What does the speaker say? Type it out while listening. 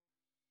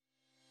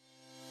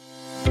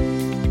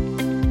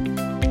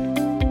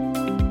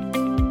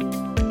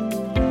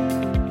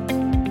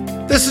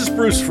This is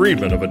Bruce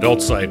Friedman of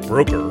Adult Site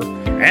Broker,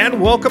 and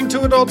welcome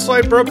to Adult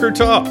Site Broker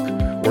Talk,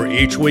 where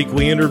each week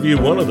we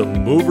interview one of the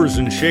movers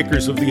and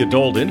shakers of the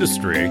adult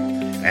industry,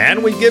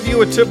 and we give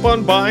you a tip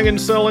on buying and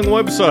selling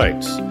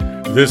websites.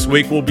 This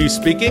week we'll be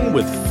speaking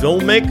with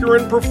filmmaker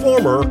and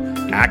performer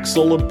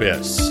Axel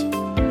Abyse.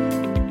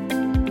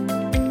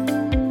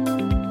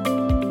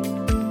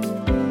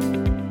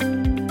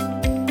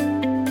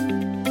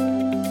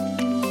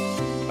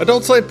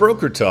 Adult Site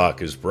Broker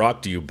Talk is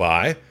brought to you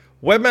by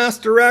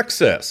Webmaster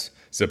Access,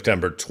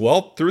 September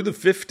 12th through the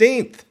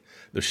 15th.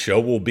 The show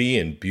will be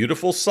in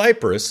beautiful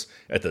Cyprus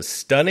at the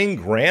stunning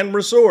Grand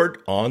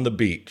Resort on the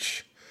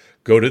beach.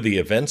 Go to the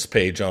events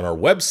page on our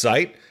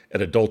website at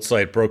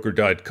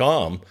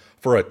adultsitebroker.com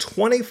for a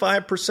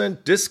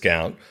 25%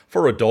 discount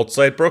for Adult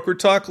Site Broker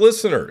Talk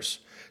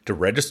listeners. To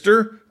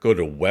register, go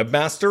to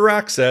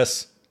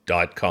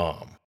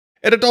webmasteraccess.com.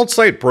 At Adult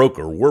Site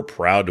Broker, we're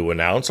proud to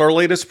announce our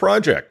latest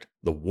project,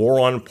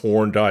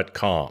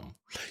 thewaronporn.com.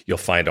 You'll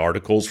find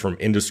articles from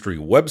industry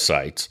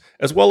websites,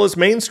 as well as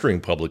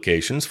mainstream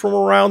publications from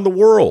around the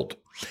world.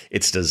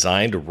 It's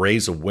designed to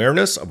raise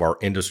awareness of our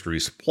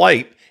industry's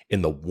plight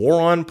in the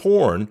war on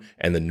porn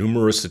and the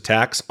numerous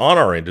attacks on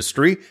our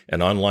industry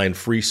and online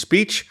free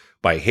speech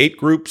by hate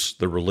groups,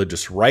 the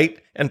religious right,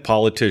 and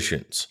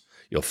politicians.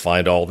 You'll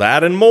find all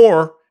that and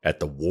more at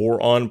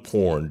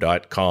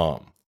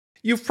thewaronporn.com.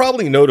 You've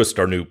probably noticed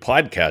our new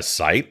podcast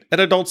site at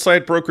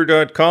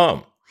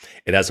adultsitebroker.com.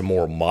 It has a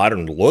more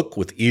modern look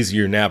with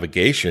easier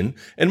navigation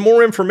and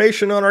more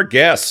information on our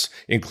guests,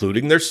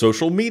 including their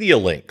social media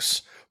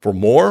links. For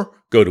more,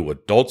 go to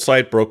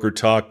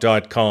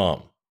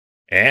adultsitebrokertalk.com.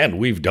 And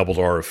we've doubled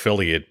our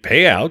affiliate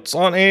payouts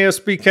on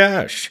ASB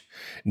Cash.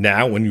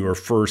 Now, when you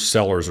refer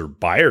sellers or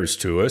buyers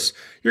to us,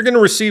 you're going to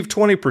receive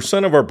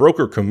 20% of our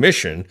broker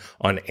commission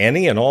on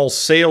any and all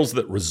sales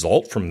that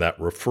result from that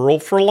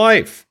referral for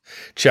life.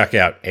 Check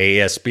out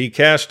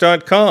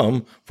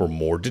asbcash.com for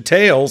more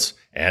details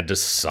and to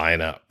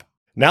sign up.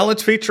 Now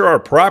let's feature our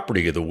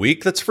property of the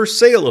week that's for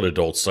sale at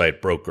Adult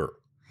Site Broker.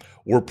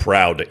 We're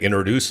proud to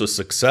introduce a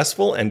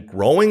successful and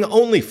growing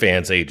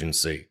OnlyFans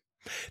agency.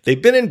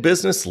 They've been in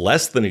business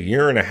less than a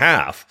year and a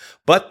half,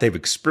 but they've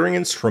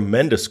experienced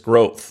tremendous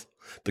growth.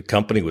 The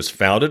company was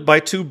founded by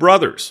two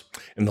brothers.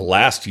 In the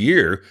last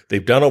year,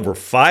 they've done over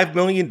 $5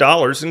 million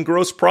in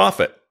gross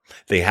profit.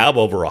 They have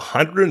over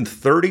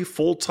 130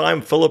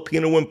 full-time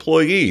Filipino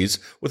employees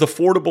with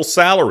affordable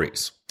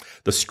salaries.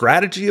 The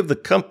strategy of the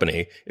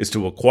company is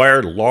to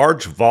acquire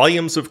large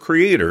volumes of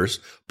creators,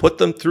 put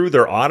them through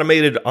their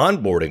automated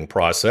onboarding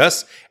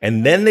process,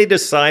 and then they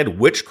decide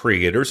which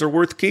creators are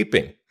worth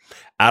keeping.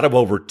 Out of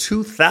over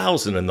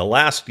 2,000 in the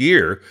last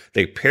year,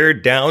 they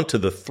pared down to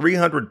the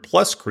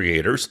 300-plus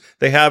creators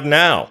they have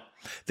now.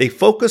 They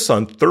focus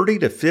on 30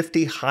 to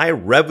 50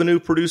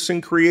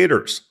 high-revenue-producing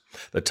creators.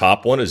 The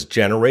top one is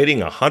generating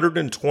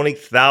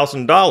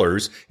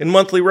 $120,000 in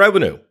monthly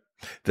revenue.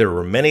 There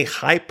are many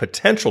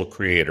high-potential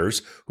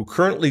creators who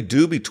currently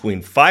do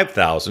between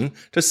 $5,000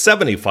 to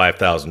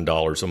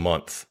 $75,000 a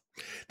month.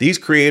 These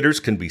creators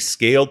can be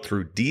scaled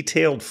through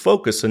detailed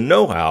focus and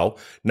know-how,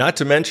 not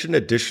to mention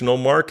additional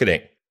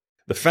marketing.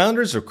 The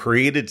founders have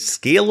created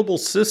scalable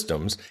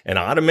systems and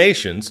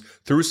automations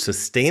through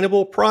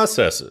sustainable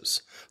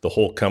processes. The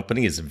whole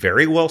company is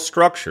very well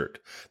structured.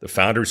 The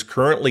founders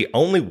currently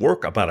only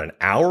work about an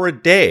hour a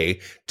day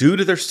due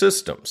to their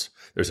systems.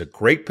 There's a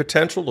great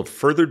potential to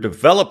further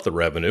develop the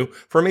revenue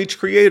from each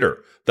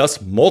creator,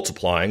 thus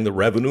multiplying the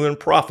revenue and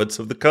profits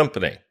of the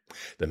company.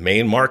 The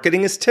main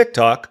marketing is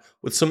TikTok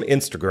with some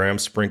Instagram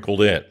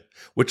sprinkled in,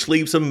 which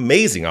leaves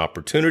amazing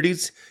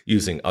opportunities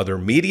using other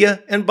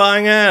media and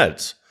buying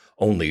ads.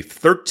 Only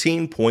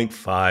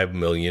 $13.5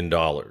 million.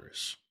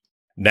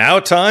 Now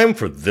time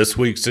for this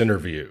week's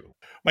interview.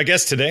 My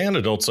guest today on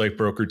Adult Site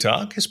Broker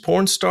Talk is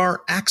porn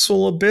star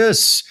Axel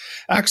Abyse.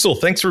 Axel,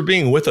 thanks for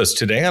being with us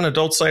today on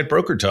Adult Site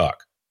Broker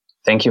Talk.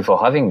 Thank you for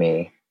having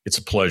me. It's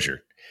a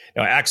pleasure.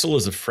 Now, Axel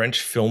is a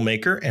French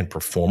filmmaker and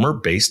performer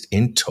based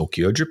in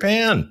Tokyo,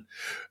 Japan,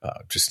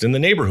 just in the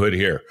neighborhood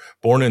here.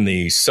 Born in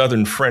the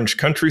southern French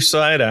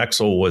countryside,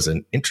 Axel was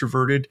an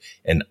introverted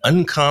and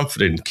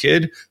unconfident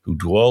kid who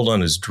dwelled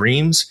on his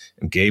dreams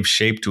and gave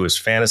shape to his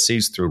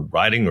fantasies through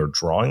writing or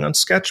drawing on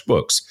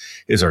sketchbooks.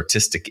 His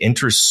artistic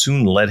interests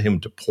soon led him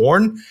to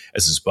porn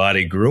as his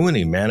body grew and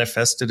he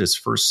manifested his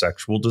first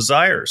sexual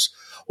desires.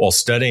 While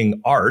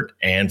studying art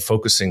and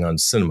focusing on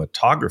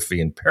cinematography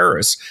in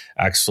Paris,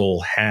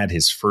 Axel had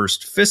his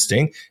first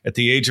fisting at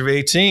the age of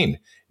 18.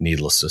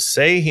 Needless to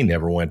say, he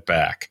never went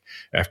back.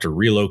 After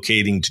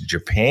relocating to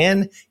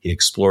Japan, he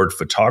explored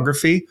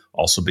photography,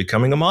 also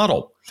becoming a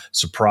model.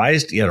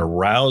 Surprised yet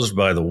aroused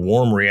by the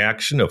warm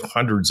reaction of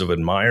hundreds of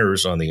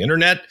admirers on the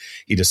internet,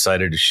 he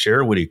decided to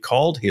share what he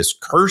called his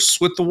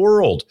curse with the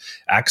world.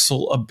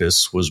 Axel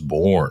Abyse was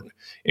born.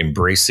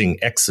 Embracing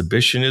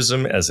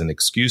exhibitionism as an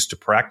excuse to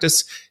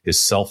practice his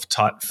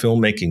self-taught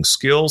filmmaking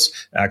skills,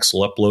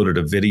 Axel uploaded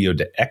a video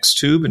to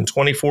Xtube in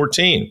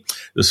 2014.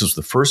 This was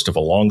the first of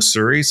a long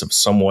series of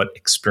somewhat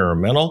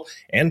experimental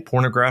and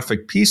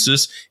pornographic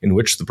pieces in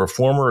which the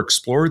performer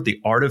explored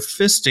the art of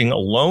fisting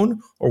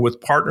alone or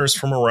with partners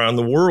from around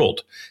the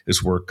world.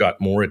 His work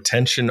got more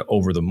attention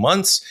over the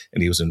months,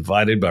 and he was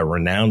invited by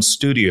renowned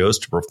studios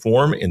to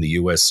perform in the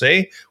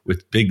USA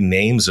with big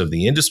names of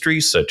the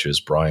industry such as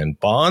Brian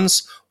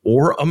Bonds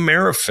or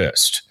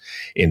Amerifist.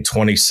 In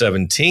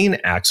 2017,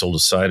 Axel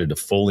decided to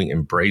fully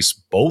embrace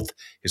both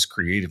his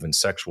creative and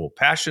sexual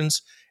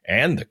passions,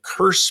 and the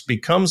curse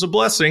becomes a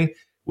blessing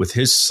with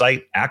his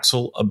site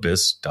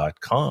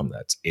axelabysse.com.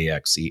 That's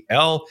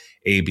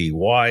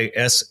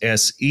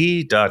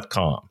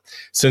AXELABYSSE.com.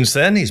 Since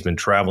then, he's been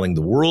traveling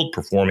the world,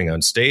 performing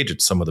on stage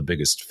at some of the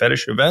biggest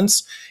fetish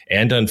events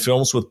and on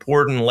films with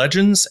porn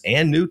legends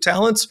and new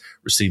talents,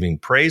 receiving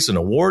praise and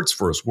awards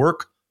for his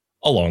work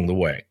along the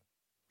way.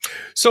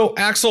 So,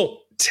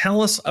 Axel,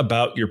 tell us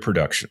about your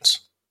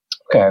productions.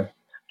 Okay.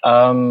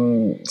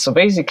 So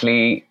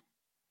basically,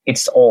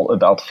 it's all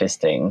about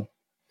fisting.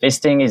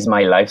 Fisting is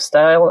my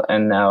lifestyle,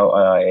 and now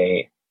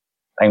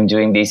I'm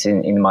doing this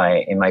in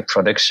my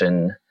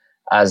production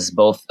as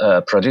both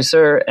a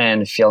producer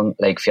and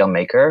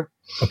filmmaker.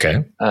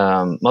 Okay.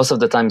 Most of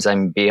the times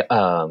I'm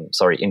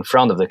in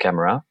front of the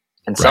camera,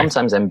 and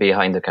sometimes I'm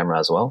behind the camera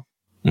as well.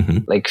 Mm-hmm.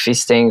 Like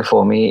fisting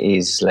for me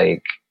is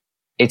like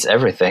it's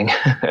everything.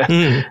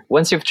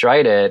 Once you've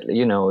tried it,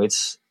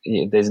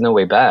 there's no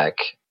way back.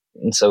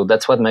 And so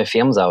that's what my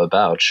films are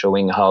about,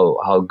 showing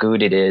how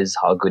good it is,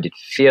 how good it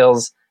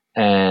feels.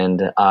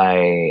 And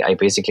I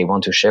basically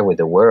want to share with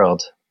the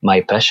world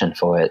my passion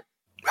for it.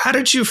 How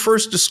did you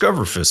first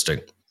discover fisting?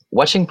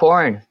 Watching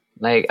porn.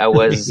 Like I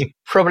was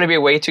probably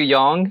way too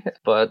young,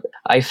 but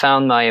I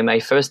found my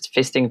first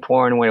fisting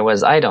porn when I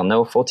was,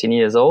 14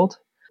 years old,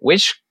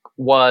 which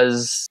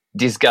was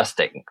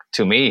disgusting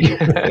to me.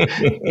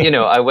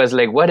 I was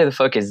like, what the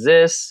fuck is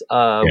this?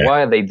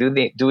 Why are they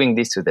doing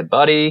this to the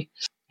body?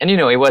 And,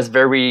 it was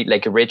very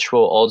like a retro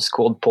old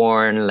school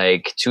porn,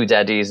 like two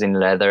daddies in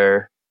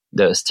leather,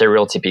 the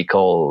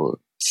stereotypical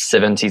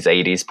 70s,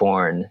 80s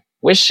porn,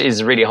 which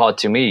is really hard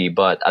to me.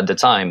 But at the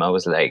time I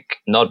was like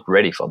not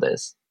ready for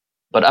this.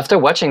 But after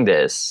watching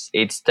this,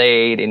 it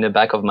stayed in the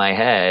back of my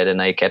head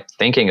and I kept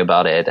thinking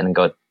about it and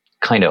got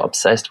kind of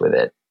obsessed with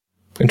it.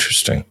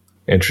 Interesting.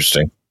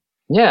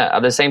 Yeah.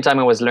 At the same time,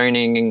 I was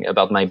learning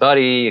about my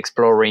body,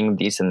 exploring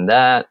this and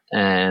that.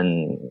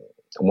 And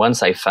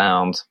once I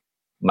found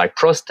my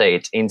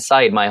prostate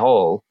inside my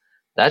hole,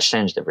 that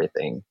changed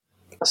everything.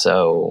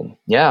 So,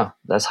 yeah,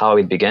 that's how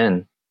it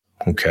began.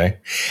 Okay.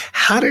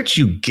 How did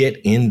you get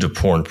into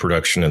porn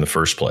production in the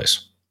first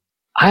place?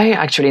 I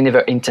actually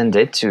never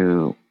intended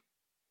to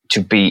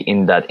be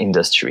in that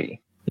industry.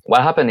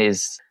 What happened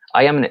is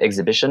I am an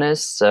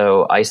exhibitionist,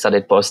 so I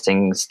started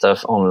posting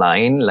stuff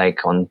online,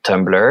 like on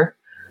Tumblr,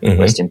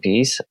 rest in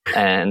peace,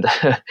 and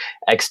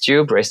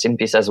Xtube, rest in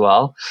peace as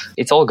well.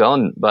 It's all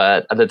gone,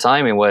 but at the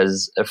time it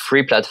was a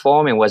free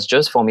platform. It was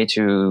just for me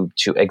to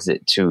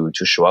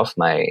show off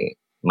my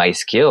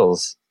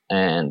skills,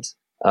 and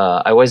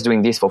I was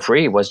doing this for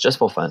free. It was just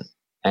for fun,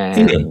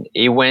 and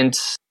it went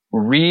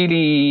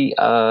really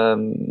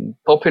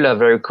popular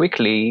very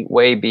quickly,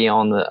 way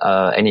beyond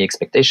any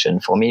expectation.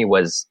 For me, it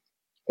was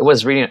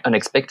really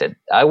unexpected.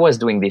 I was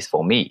doing this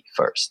for me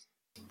first.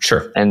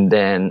 Sure. And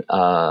then,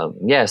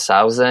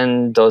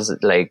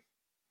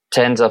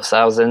 tens of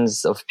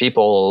thousands of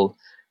people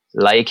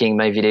liking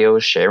my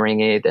videos, sharing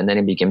it, and then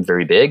it became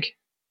very big.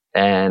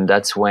 And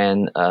that's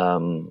when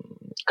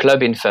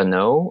Club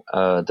Inferno,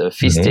 the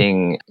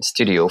fisting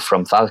studio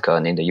from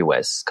Falcon in the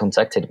US,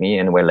 contacted me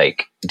and were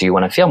like, do you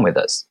want to film with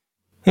us?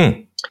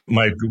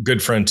 My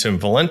good friend Tim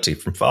Valenti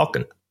from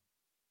Falcon.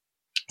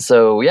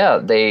 So yeah,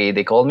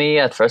 they called me.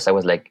 At first I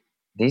was like,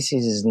 this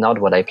is not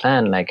what I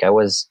planned. Like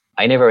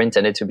I never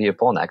intended to be a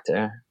porn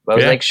actor. But I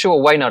was like,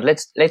 sure, why not?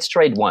 Let's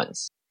try it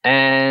once.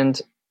 And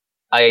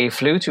I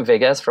flew to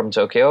Vegas from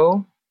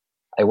Tokyo.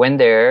 I went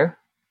there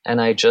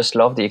and I just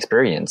loved the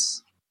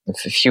experience. A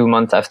few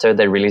months after,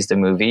 they released the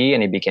movie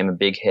and it became a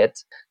big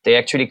hit. They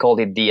actually called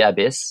it The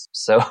Abyse.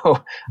 So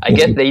I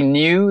guess they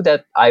knew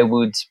that I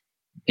would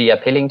be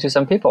appealing to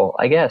some people,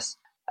 I guess.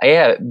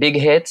 Yeah, big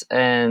hit.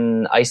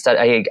 And I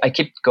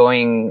kept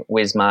going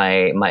with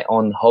my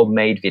own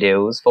homemade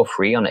videos for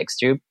free on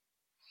Xtube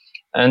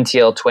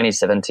until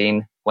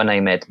 2017 when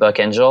I met Buck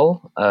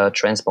Angel, a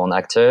trans porn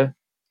actor.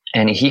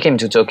 And he came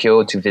to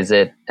Tokyo to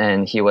visit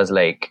and he was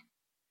like,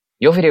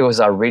 your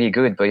videos are really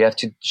good, but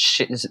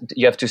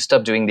you have to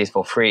stop doing this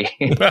for free.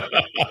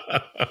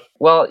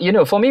 Well,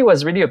 for me, it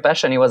was really a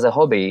passion. It was a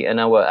hobby.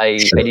 And I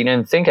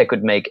didn't think I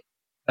could make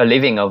a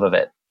living off of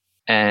it.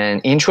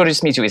 And he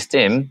introduced me to his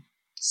team.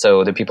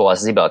 So the people at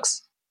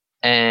Z-Box.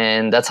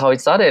 And that's how it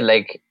started.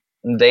 Like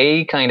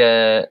they kind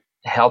of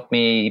helped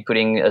me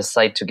putting a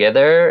site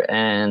together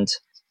and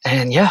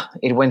yeah,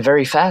 it went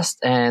very fast.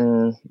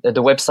 And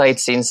the website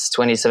since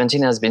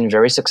 2017 has been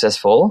very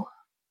successful.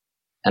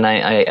 And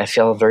I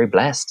feel very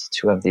blessed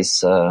to have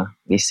this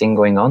thing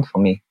going on for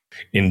me.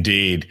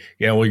 Indeed.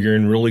 Yeah, well, you're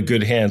in really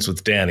good hands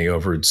with Danny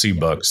over at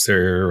Seabucks.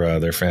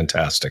 They're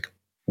fantastic.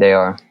 They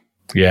are.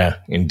 Yeah,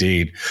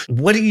 indeed.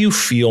 What do you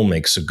feel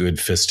makes a good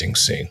fisting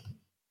scene?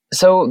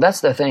 So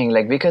that's the thing,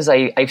 like, because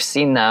I've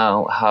seen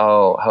now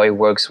how it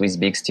works with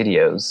big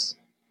studios.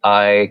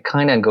 I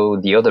kind of go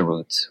the other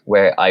route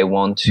where I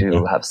want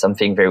to have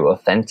something very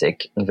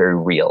authentic and very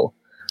real,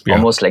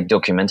 almost like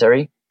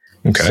documentary.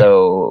 Okay.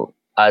 So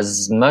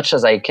as much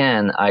as I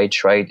can, I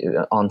try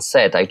on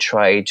set, I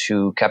try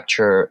to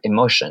capture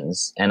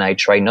emotions and I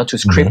try not to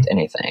script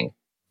anything,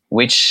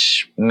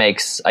 which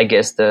makes, I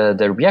guess,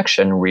 the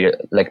reaction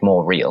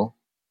more real.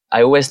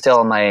 I always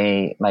tell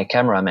my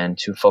cameraman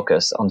to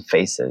focus on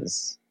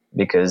faces,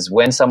 because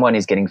when someone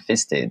is getting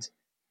fisted,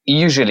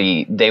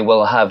 usually they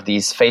will have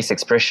these face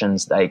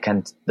expressions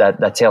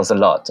that tells a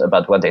lot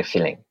about what they're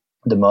feeling.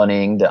 The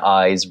moaning, the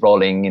eyes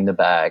rolling in the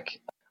back,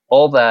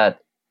 all that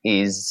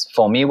is,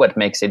 for me, what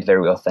makes it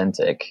very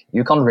authentic.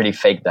 You can't really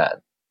fake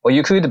that. Or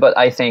you could, but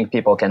I think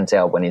people can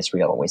tell when it's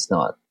real or it's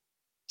not.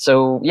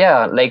 So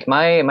yeah, like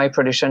my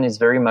production is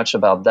very much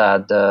about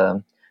that.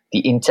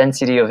 The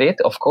intensity of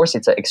it, of course,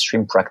 it's an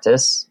extreme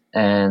practice.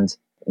 And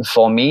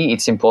for me,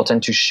 it's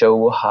important to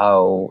show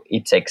how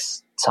it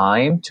takes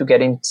time to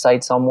get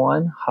inside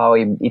someone, how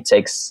it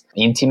takes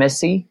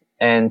intimacy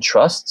and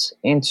trust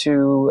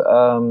into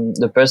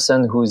the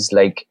person who's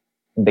like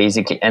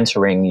basically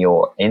entering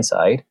your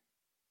inside.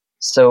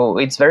 So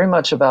it's very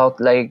much about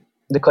like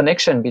the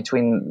connection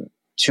between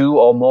two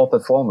or more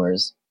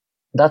performers.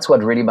 That's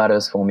what really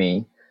matters for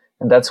me.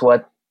 And that's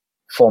what,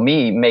 for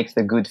me, makes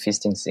the good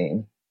fisting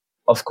scene.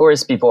 Of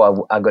course,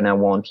 people are going to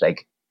want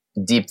like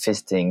deep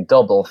fisting,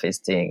 double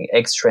fisting,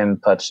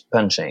 extreme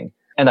punching.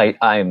 And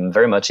I'm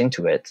very much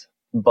into it.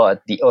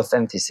 But the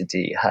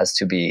authenticity has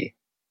to be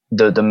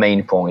the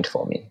main point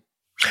for me.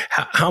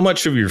 How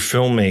much of your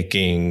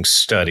filmmaking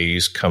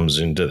studies comes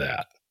into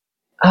that?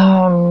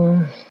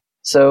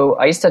 So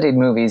I studied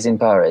movies in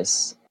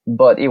Paris,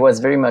 but it was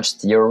very much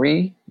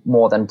theory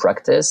more than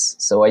practice.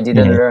 So I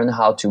didn't learn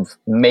how to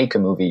make a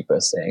movie per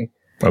se.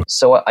 Okay.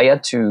 So I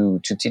had to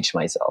teach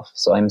myself.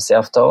 So I'm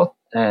self-taught,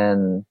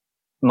 and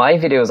my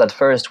videos at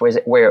first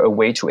were a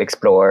way to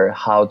explore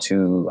how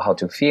to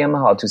film,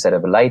 how to set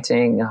up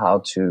lighting,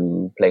 how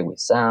to play with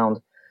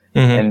sound,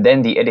 and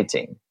then the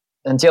editing.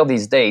 Until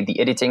this day, the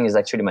editing is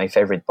actually my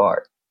favorite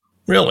part.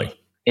 Really?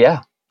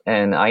 Yeah.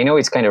 And I know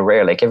it's kind of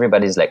rare. Like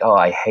everybody's like, oh,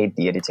 I hate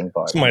the editing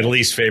part. It's my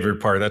least favorite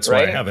part. That's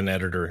right? Why I have an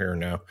editor here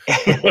now.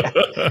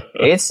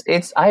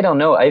 It's, I don't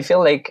know. I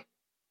feel like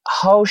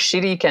how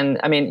shitty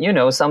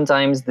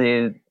sometimes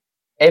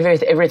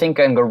everything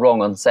can go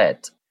wrong on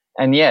set.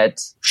 And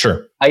yet,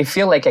 sure, I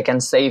feel like I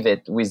can save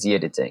it with the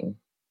editing.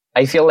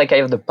 I feel like I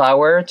have the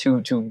power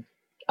to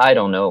I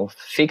don't know,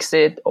 fix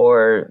it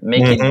or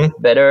make it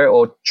better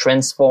or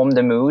transform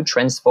the mood,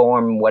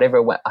 transform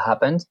whatever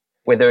happened.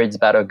 Whether it's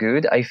bad or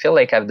good, I feel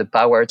like I have the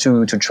power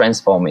to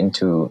transform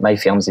into my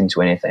films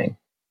into anything.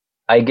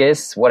 I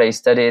guess what I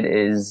studied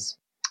is,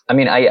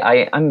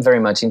 I'm very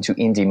much into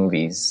indie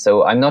movies.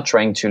 So I'm not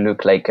trying to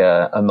look like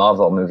a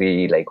Marvel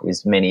movie, like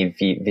with many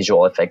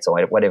visual effects or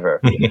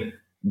whatever.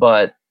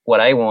 But what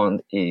I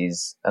want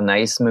is a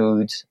nice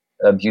mood,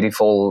 a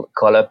beautiful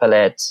color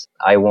palette.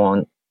 I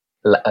want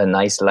a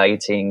nice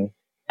lighting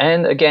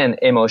and, again,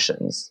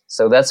 emotions.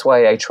 So that's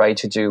why I try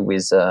to do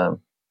with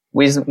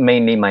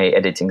mainly my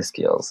editing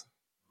skills.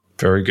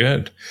 Very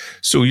good.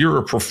 So you're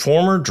a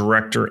performer,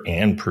 director,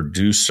 and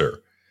producer.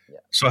 Yeah.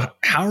 So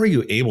how are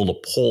you able to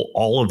pull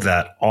all of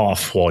that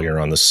off while you're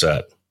on the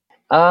set?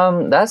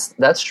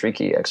 That's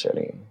tricky,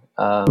 actually.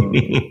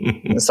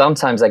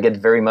 Sometimes I get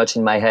very much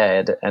in my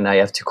head and I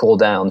have to cool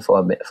down for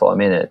a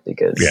minute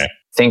because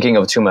thinking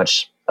of too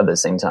much at the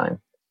same time.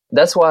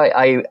 That's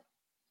why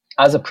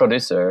as a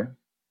producer,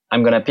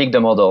 I'm going to pick the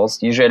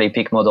models, usually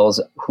pick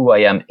models who I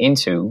am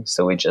into.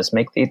 So it just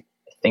makes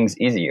things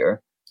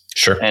easier.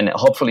 Sure. And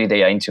hopefully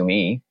they are into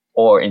me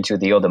or into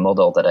the other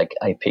model that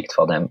I picked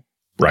for them.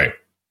 Right.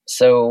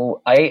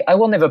 So I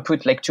will never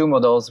put like two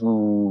models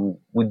who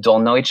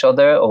don't know each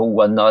other or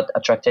who are not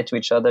attracted to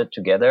each other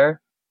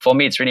together. For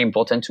me, it's really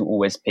important to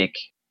always pick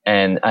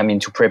and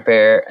to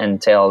prepare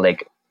and tell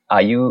like,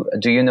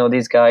 do you know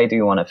this guy? Do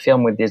you want to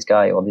film with this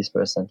guy or this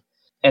person?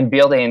 And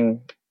build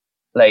in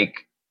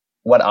like,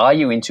 what are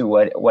you into?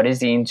 What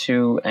is he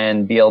into?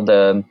 And build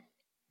the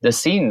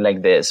scene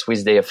like this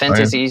with their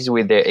fantasies,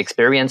 with their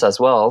experience as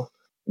well.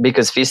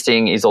 Because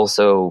fisting is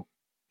also,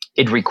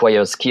 it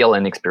requires skill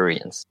and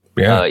experience.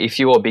 Yeah. If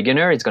you're a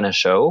beginner, it's going to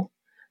show.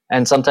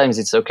 And sometimes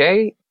it's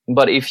okay.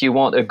 But if you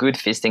want a good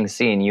fisting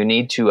scene, you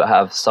need to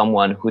have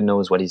someone who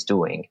knows what he's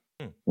doing,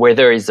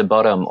 whether it's the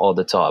bottom or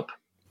the top.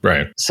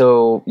 Right.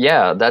 So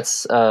yeah,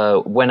 that's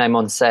when I'm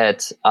on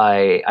set,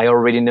 I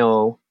already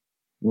know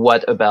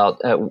what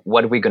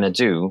we're going to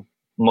do,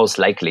 most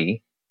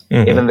likely,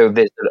 even though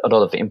there's a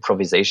lot of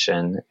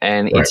improvisation.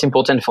 And it's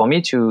important for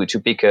me to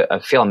pick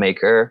a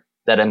filmmaker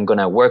that I'm going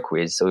to work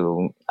with.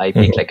 So I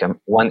pick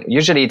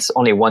usually it's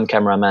only one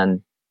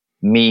cameraman,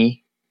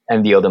 me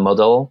and the other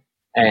model.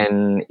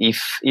 And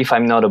if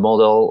I'm not a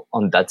model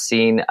on that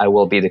scene, I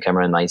will be the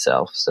cameraman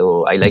myself.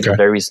 So I like a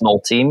very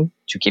small team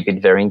to keep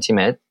it very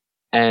intimate.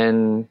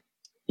 And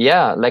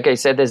yeah, like I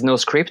said, there's no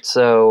script.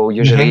 So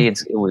usually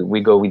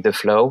we go with the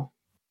flow.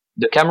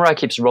 The camera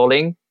keeps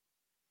rolling.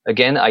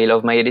 Again, I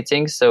love my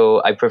editing,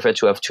 so I prefer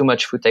to have too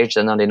much footage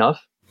than not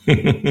enough.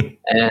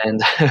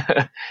 And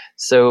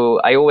so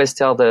I always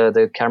tell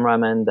the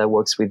cameraman that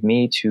works with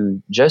me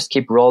to just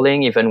keep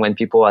rolling, even when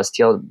people are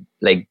still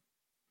like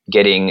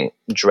getting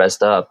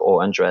dressed up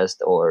or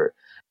undressed, or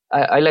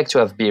I like to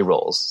have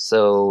B-rolls.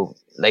 So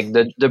like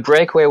the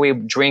break where we're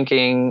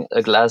drinking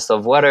a glass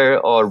of water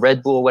or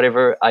Red Bull,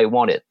 whatever, I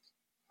want it.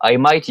 I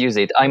might use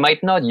it. I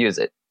might not use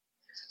it.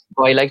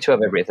 But I like to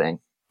have everything.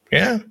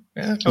 Yeah.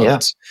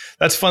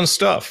 That's fun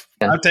stuff.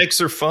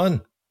 Outtakes are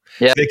fun.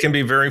 Yeah. They can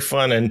be very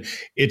fun. And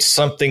it's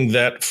something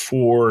that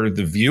for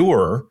the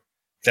viewer,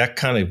 that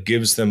kind of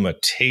gives them a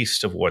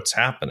taste of what's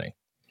happening.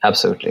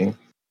 Absolutely.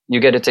 You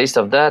get a taste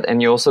of that,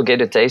 and you also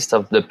get a taste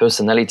of the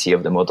personality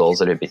of the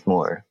models a little bit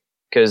more.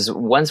 Because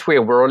once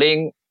we're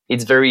rolling,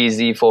 it's very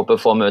easy for a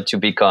performer to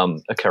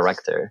become a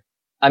character.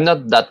 I'm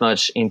not that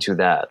much into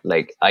that.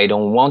 Like, I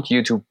don't want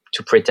you to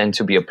pretend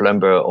to be a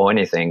plumber or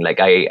anything. Like,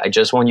 I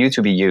just want you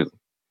to be you.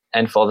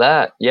 And for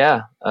that,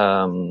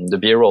 the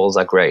B-rolls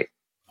are great.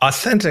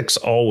 Authentic's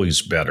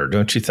always better,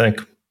 don't you think?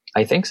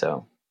 I think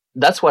so.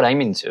 That's what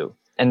I'm into.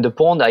 And the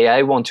porn that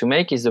I want to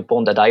make is the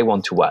porn that I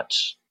want to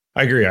watch.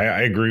 I agree.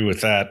 I agree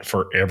with that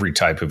for every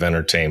type of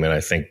entertainment.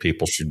 I think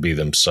people should be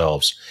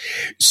themselves.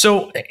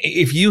 So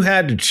if you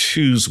had to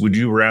choose, would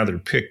you rather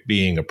pick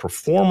being a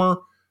performer,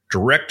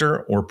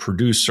 director, or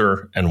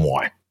producer, and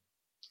why?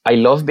 I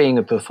love being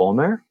a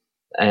performer.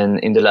 And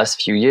in the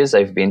last few years,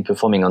 I've been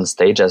performing on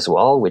stage as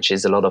well, which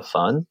is a lot of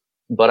fun.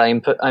 But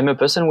I'm a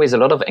person with a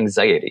lot of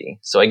anxiety.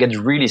 So I get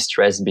really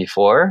stressed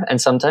before.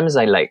 And sometimes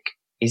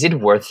is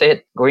it worth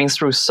it going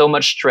through so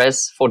much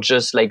stress for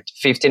just like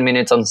 15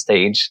 minutes on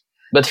stage?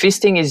 But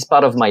feasting is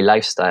part of my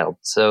lifestyle.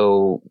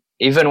 So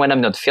even when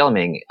I'm not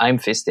filming, I'm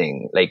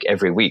feasting like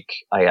every week.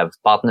 I have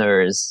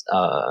partners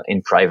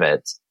in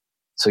private.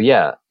 So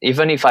yeah,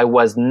 even if I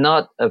was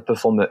not a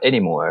performer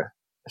anymore,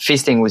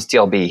 feasting would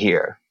still be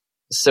here.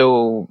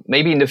 So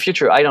maybe in the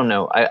future, I don't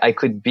know, I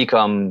could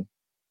become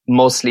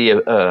mostly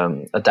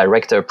a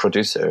director,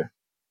 producer.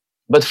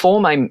 But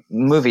for my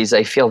movies,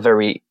 I feel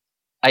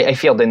I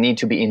feel the need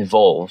to be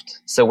involved.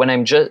 So when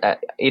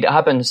it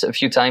happens a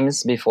few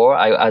times before,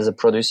 as a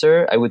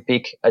producer, I would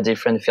pick a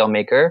different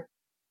filmmaker.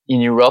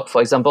 In Europe,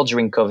 for example,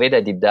 during COVID,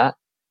 I did that.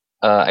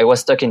 I was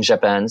stuck in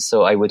Japan,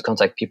 so I would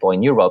contact people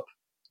in Europe,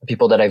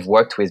 people that I've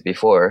worked with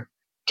before.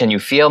 Can you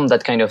film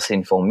that kind of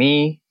thing for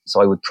me? So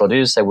I would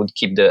produce, I would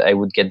get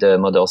the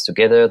models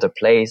together, the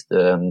place,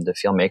 the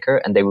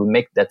filmmaker, and they would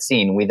make that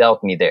scene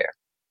without me there.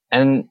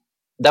 And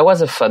that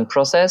was a fun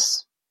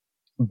process,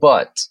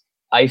 but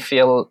I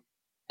feel,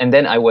 and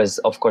then I was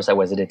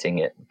editing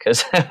it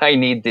because I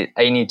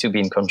need to be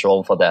in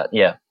control for that.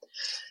 Yeah.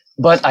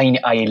 But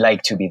I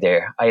like to be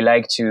there. I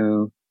like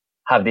to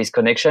have this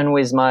connection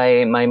with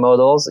my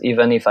models,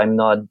 even if I'm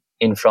not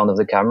in front of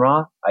the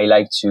camera. I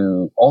like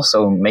to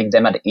also make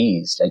them at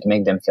ease, like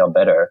make them feel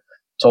better.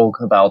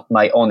 Talk about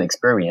my own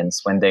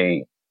experience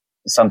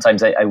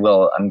sometimes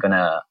I'm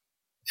gonna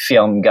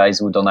film guys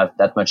who don't have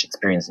that much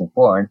experience in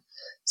porn.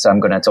 So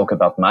I'm gonna talk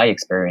about my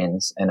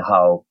experience and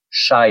how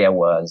shy I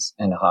was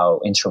and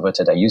how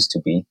introverted I used to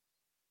be.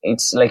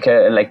 It's like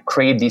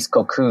create this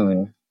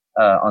cocoon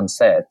on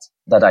set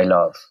that I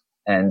love.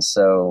 And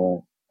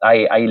so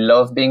I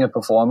love being a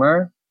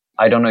performer.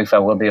 I don't know if I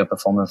will be a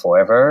performer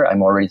forever.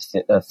 I'm already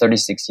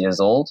 36 years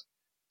old.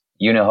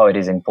 You know how it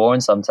is in porn.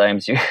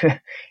 Sometimes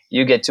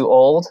you get too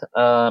old.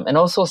 And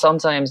also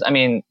sometimes,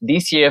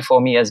 this year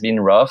for me has been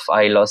rough.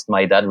 I lost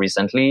my dad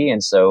recently.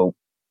 And so,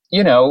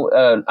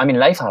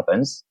 life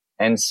happens.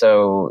 And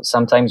so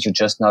sometimes you're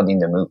just not in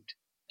the mood.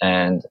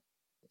 And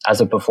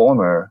as a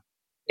performer,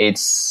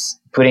 it's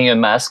putting a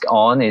mask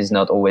on is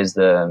not always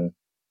the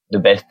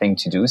best thing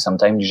to do.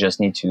 Sometimes you just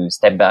need to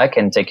step back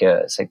and take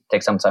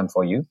some time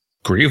for you.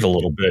 Grieve a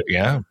little bit.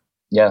 Yeah.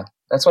 Yeah.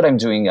 That's what I'm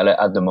doing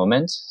at the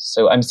moment.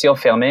 So I'm still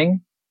filming,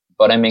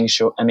 but I'm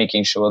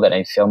making sure that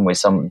I film with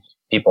some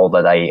people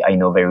that I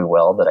know very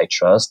well, that I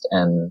trust.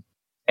 And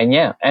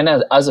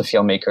as a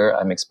filmmaker,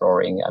 I'm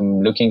exploring.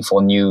 I'm looking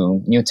for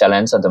new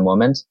talents at the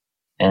moment.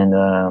 And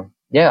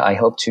I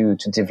hope to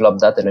develop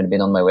that a little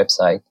bit on my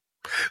website.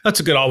 That's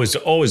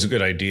always a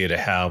good idea to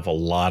have a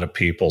lot of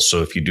people.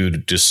 So if you do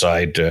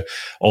decide to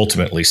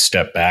ultimately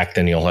step back,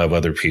 then you'll have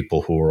other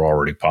people who are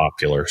already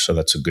popular. So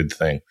that's a good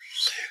thing.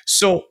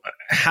 So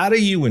how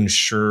do you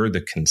ensure the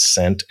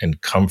consent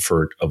and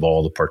comfort of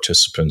all the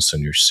participants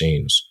in your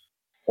scenes?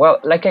 Well,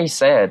 like I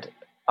said,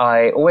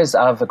 I always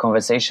have a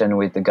conversation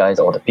with the guys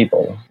or the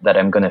people that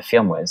I'm going to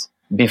film with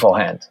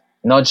beforehand,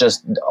 not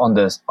just on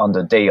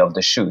the day of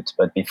the shoot,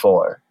 but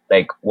before.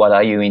 Like, what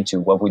are you into?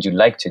 What would you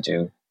like to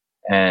do?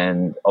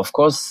 And of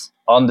course,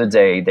 on the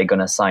day, they're going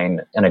to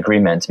sign an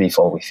agreement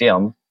before we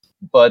film.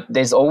 But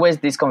there's always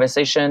this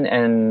conversation,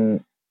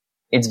 and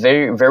it's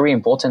very, very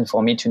important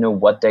for me to know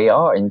what they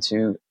are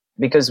into.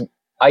 because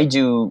I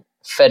do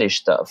fetish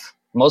stuff,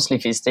 mostly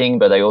fisting,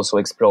 but I also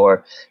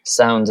explore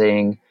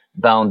sounding,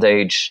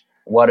 bondage,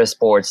 water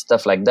sports,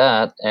 stuff like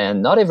that.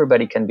 And not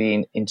everybody can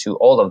be into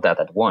all of that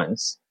at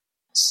once.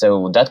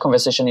 So that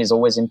conversation is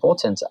always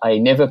important. I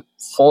never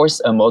force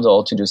a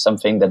model to do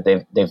something that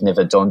they've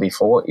never done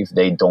before if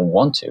they don't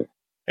want to.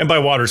 And by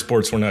water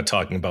sports, we're not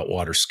talking about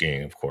water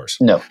skiing, of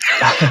course. No.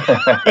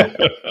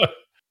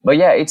 But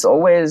yeah, it's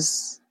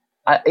always,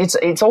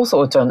 it's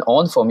also a turn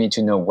on for me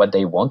to know what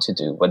they want to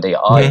do, what they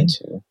are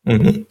into.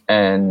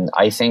 And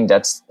I think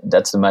that's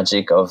the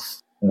magic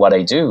of what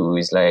I do,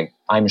 is like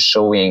I'm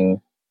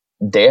showing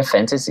their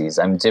fantasies.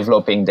 I'm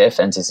developing their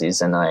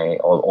fantasies and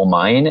or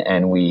mine,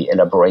 and we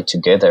elaborate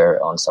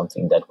together on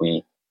something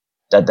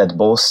that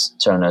both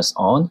turn us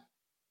on.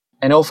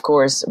 And of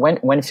course,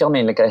 when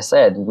filming, like I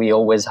said, we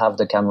always have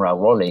the camera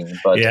rolling.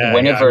 But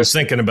whenever I was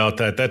thinking about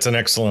that. That's an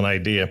excellent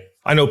idea.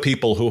 I know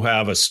people who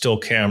have a still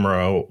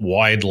camera,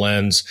 wide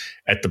lens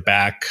at the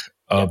back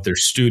of their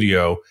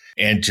studio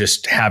and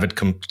just have it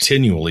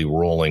continually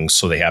rolling.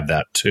 So they have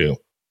that too.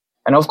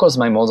 And of course,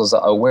 my models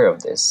are aware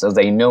of this, so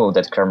they know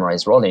that camera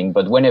is rolling.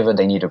 But whenever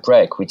they need a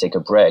break, we take a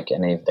break.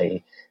 And if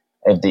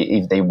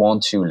they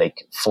want to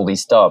like fully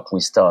stop, we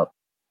stop.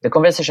 The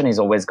conversation is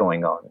always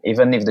going on.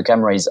 Even if the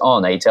camera is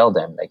on, I tell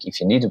them, like, if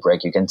you need a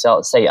break, you can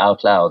say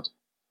out loud,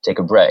 take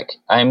a break.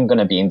 I'm going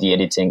to be in the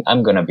editing.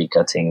 I'm going to be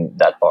cutting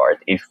that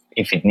part if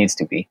it needs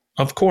to be.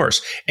 Of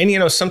course.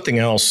 And, something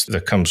else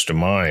that comes to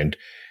mind,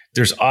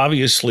 there's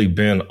obviously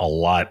been a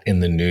lot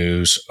in the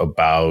news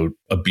about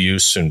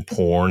abuse and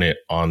porn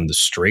on the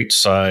straight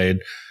side.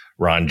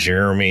 Ron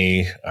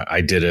Jeremy,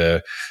 I did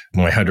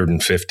my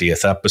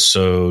 150th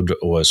episode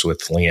was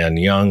with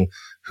Leanne Young,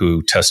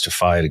 who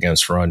testified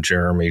against Ron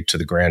Jeremy to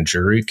the grand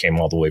jury, came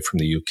all the way from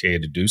the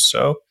UK to do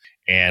so,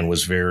 and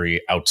was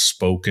very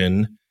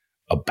outspoken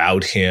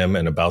about him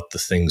and about the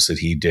things that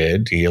he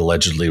did. He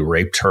allegedly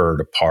raped her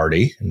at a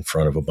party in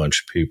front of a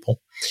bunch of people.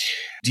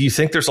 Do you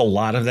think there's a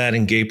lot of that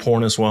in gay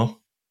porn as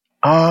well?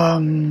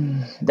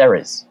 There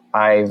is.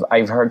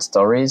 I've heard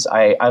stories.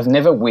 I've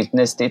never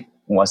witnessed it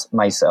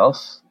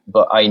myself,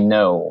 but I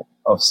know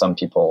of some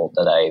people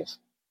that I've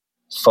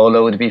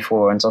followed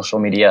before on social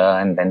media,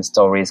 and then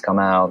stories come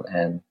out,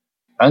 and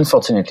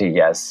unfortunately,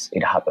 yes,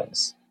 it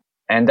happens.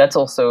 And that's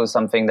also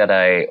something that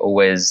I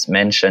always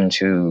mention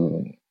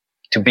to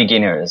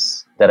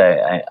beginners that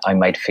I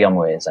might film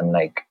with. I'm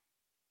like,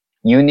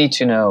 you need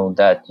to know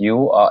that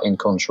you are in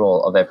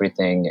control of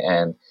everything,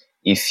 and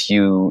if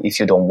you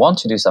don't want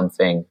to do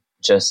something,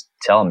 just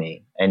tell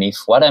me. And if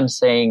what I'm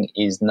saying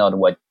is not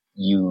what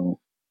you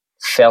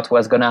felt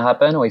was going to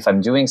happen, or if I'm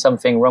doing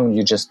something wrong,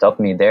 you just stop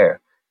me there,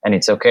 and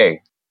it's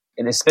okay.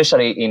 And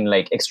especially in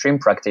like extreme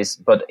practice,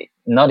 but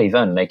not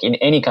even like in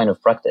any kind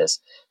of practice,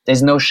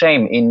 there's no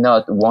shame in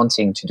not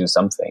wanting to do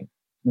something.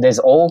 There's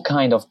all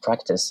kind of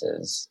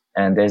practices,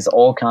 and there's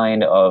all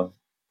kind of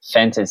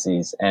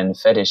fantasies and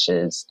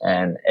fetishes,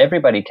 and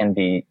everybody can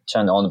be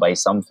turned on by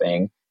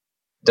something.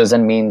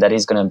 Doesn't mean that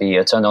it's going to be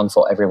a turn on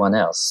for everyone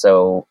else.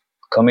 So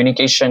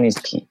communication is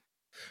key.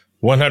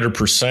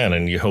 100%.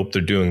 And you hope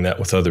they're doing that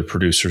with other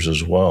producers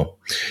as well.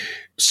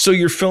 So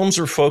your films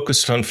are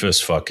focused on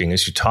fist fucking,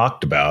 as you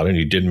talked about, and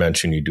you did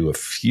mention you do a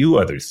few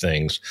other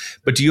things,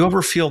 but do you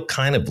ever feel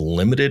kind of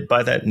limited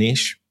by that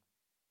niche?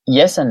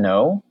 Yes and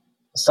no.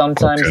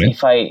 Sometimes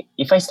if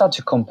I start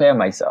to compare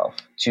myself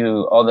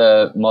to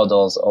other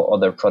models or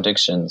other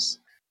productions,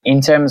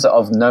 in terms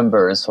of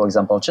numbers, for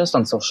example, just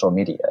on social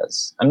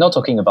medias, I'm not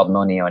talking about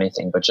money or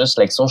anything, but just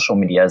like social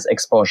media's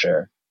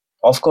exposure.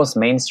 Of course,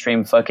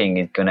 mainstream fucking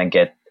is going to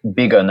get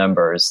bigger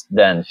numbers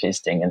than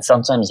fisting. And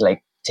sometimes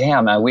like,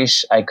 damn, I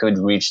wish I could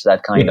reach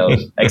that kind of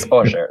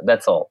exposure.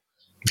 That's all.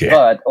 Yeah.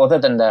 But other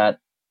than that,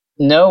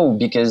 no,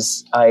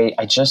 because I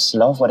just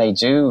love what I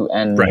do.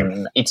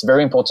 And It's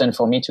very important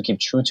for me to keep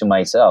true to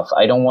myself.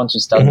 I don't want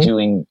to start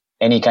doing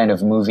any kind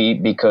of movie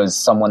because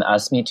someone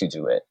asked me to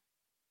do it.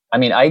 I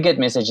mean, I get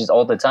messages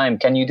all the time.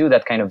 Can you do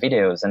that kind of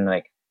videos? And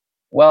like,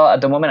 well,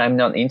 at the moment, I'm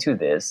not into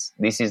this.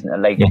 This is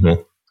like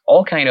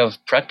all kind of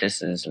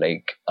practices,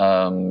 like,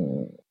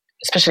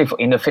 especially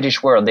in the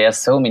fetish world, there are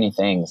so many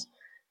things.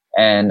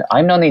 And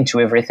I'm not into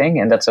everything,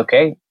 and that's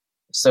okay.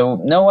 So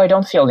no, I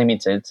don't feel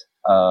limited.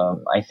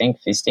 I think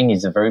fisting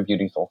is a very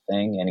beautiful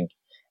thing. And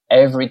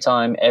every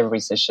time, every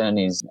session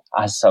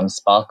has some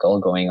sparkle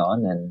going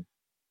on. And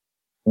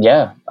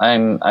yeah,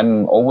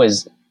 I'm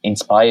always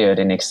inspired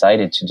and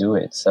excited to do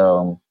it.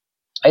 So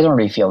I don't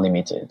really feel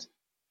limited.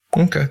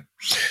 Okay.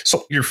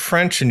 So you're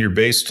French and you're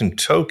based in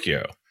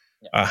Tokyo.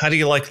 How do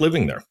you like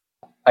living there?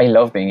 I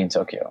love being in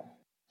Tokyo.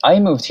 I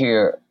moved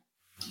here,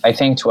 I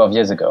think 12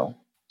 years ago,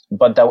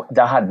 but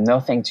that had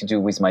nothing to do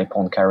with my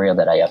porn career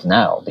that I have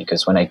now,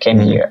 because when I came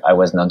here, I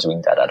was not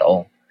doing that at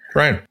all.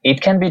 Right.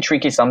 It can be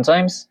tricky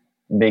sometimes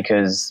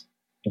because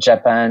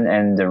Japan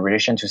and the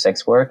relation to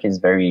sex work is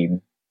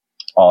very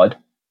odd.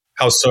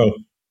 How so?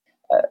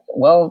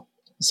 Well,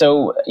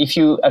 so have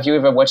you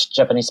ever watched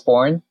Japanese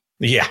porn?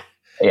 Yeah.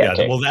 Yeah.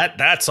 Okay. Well,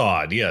 that's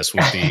odd. Yes,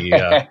 with the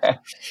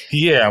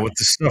with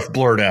the stuff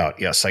blurred out.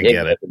 Yes, I Yeah,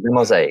 get it.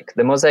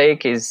 the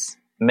mosaic is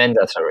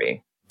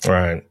mandatory.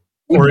 Right.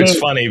 Or it's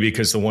funny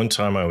because the one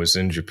time I was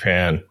in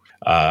Japan,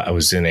 I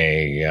was in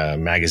a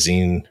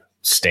magazine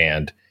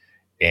stand,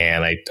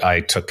 and I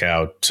took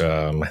out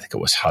I think it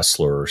was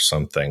Hustler or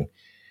something,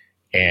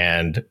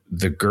 and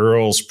the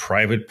girl's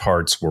private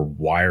parts were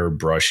wire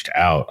brushed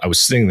out. I was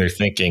sitting there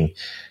thinking,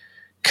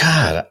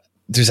 God,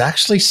 there's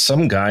actually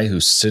some guy who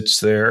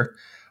sits there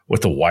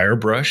with a wire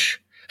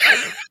brush.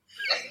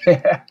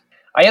 I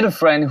had a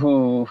friend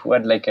who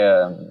had like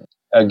a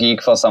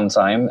gig for some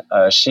time.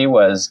 She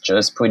was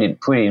just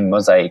putting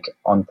mosaic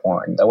on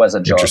porn. That was a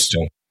job.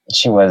 Interesting.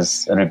 She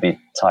was a little bit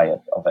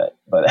tired of it,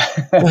 but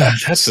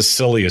that's the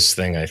silliest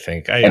thing, I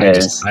think. I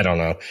don't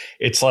know.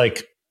 It's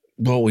like,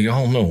 well, we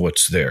all know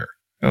what's there.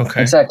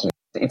 Okay. Exactly.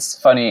 It's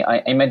funny.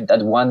 I met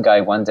that one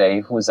guy one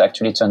day who was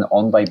actually turned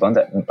on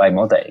by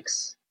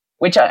mosaics,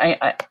 which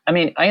I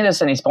mean, I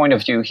understand his point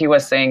of view. He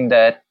was saying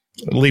that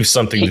leave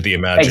something to the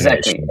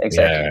imagination.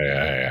 Exactly.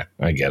 Yeah.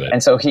 I get it.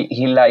 And so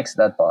he likes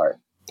that part.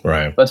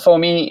 Right. But for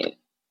me,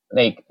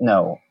 like,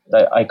 no,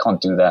 I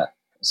can't do that.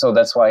 So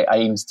that's why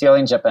I'm still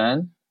in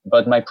Japan,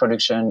 but my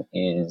production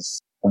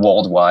is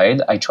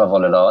worldwide. I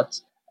travel a lot.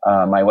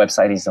 My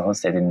website is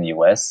hosted in the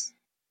US.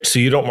 So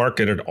you don't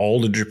market at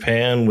all to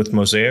Japan with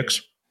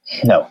mosaics?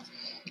 No,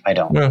 I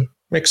don't. Yeah,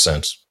 makes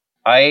sense.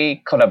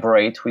 I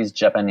collaborate with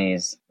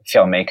Japanese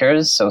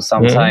filmmakers. So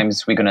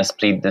sometimes we're going to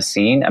split the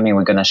scene. I mean,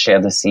 we're going to share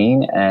the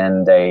scene,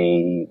 and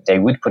they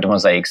would put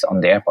mosaics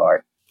on their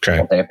part,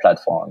 on their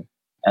platform.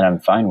 And I'm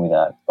fine with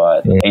that.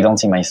 But I don't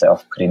see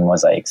myself putting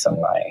mosaics on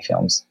my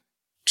films.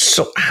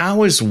 So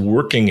how is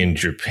working in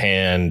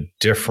Japan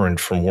different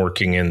from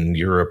working in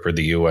Europe or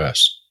the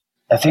US?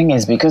 The thing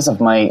is, because of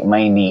my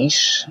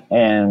niche,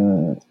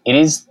 and it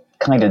is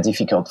kind of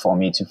difficult for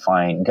me to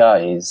find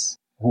guys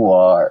who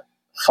are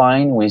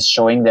fine with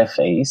showing their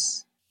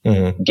face,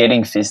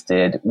 getting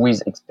fisted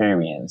with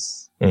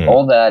experience.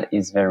 All that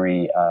is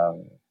very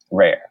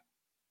rare.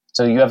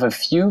 So you have a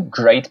few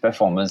great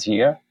performers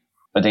here,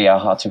 but they are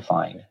hard to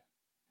find.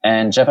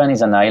 And Japan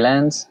is an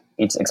island.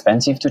 It's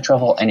expensive to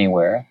travel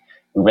anywhere.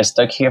 We were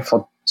stuck here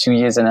for 2.5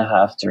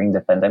 years during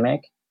the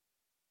pandemic.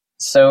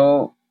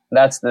 So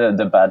that's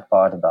the bad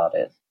part about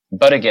it.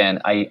 But again,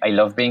 I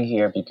love being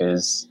here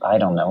because, I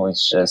don't know,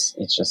 it's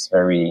just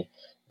very,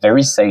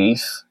 very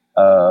safe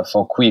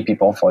for queer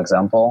people, for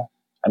example.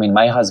 I mean,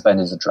 my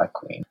husband is a drag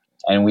queen,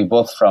 and we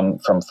both from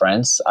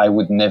France. I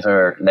would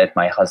never let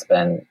my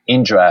husband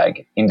in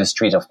drag in the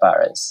street of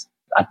Paris.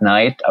 At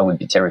night, I would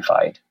be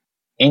terrified.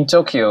 In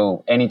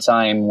Tokyo,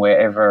 anytime,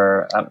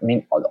 wherever, I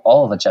mean,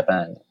 all over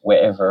Japan,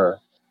 wherever,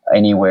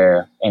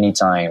 anywhere,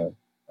 anytime,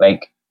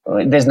 like,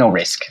 there's no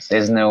risk.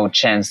 There's no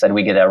chance that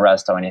we get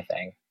harassed or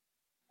anything.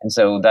 And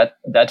so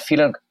that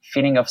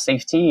feeling of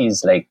safety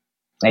is like,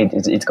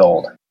 it's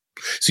gold.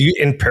 So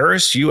in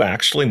Paris, you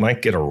actually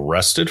might get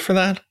arrested for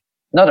that?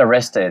 Not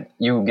arrested.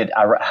 You get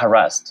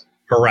harassed.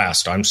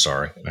 Harassed. I'm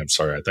sorry. I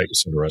thought you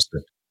said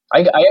arrested.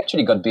 I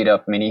actually got beat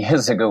up many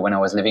years ago when I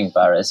was living in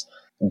Paris,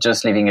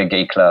 just leaving a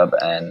gay club.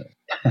 And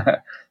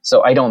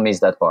so I don't miss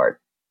that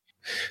part.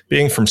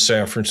 Being from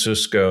San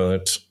Francisco,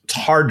 it's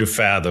hard to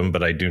fathom,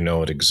 but I do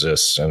know it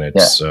exists. And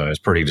it's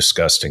pretty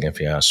disgusting if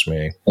you ask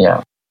me.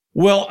 Yeah.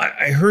 Well,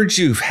 I heard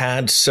you've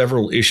had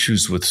several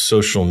issues with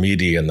social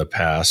media in the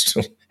past,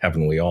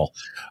 haven't we all?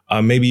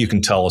 Maybe you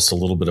can tell us a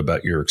little bit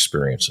about your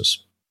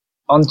experiences.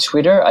 On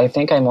Twitter, I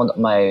think I'm on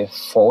my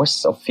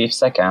 4th or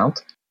 5th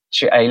account.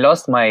 I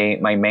lost my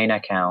main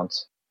account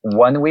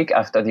 1 week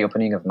after the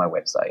opening of my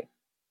website.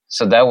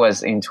 So that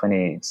was in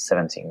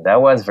 2017.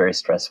 That was very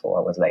stressful.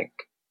 I was like,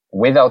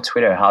 without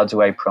Twitter, how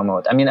do I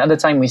promote? I mean, at the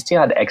time, we still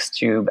had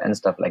Xtube and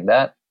stuff like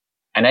that.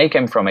 And I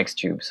came from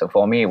Xtube. So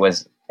for me, it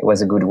was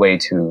a good way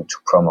to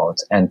promote,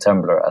 and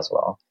Tumblr as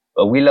well.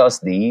 But we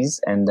lost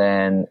these, and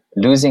then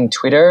losing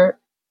Twitter,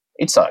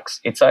 it sucks.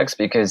 It sucks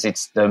because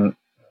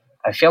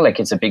I feel like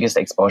it's the biggest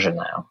exposure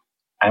now.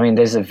 I mean,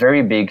 there's a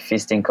very big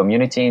fisting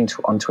community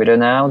on Twitter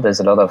now. There's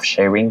a lot of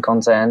sharing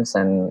content,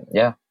 and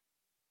yeah,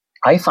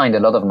 I find a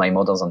lot of my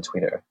models on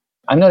Twitter.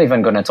 I'm not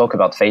even going to talk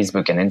about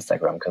Facebook and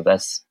Instagram because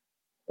that's...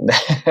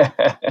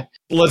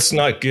 Let's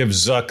not give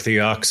Zuck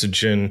the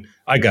oxygen.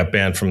 I got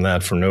banned from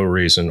that for no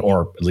reason,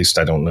 or at least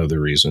I don't know the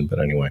reason, but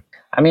anyway.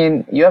 I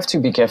mean, you have to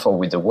be careful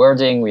with the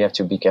wording. We have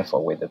to be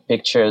careful with the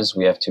pictures.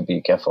 We have to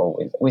be careful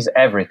with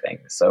everything.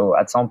 So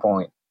at some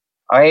point,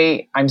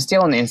 I'm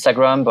still on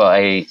Instagram, but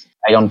I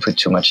don't put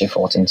too much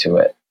effort into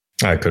it.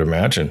 I could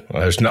imagine.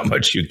 Well, there's not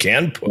much you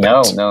can put.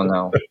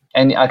 No.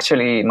 And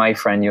actually, my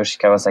friend Yoshi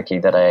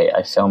Kawasaki that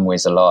I film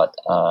with a lot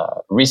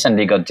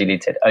recently got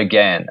deleted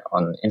again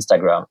on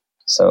Instagram.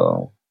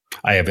 So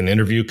I have an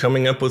interview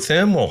coming up with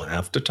him. We'll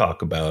have to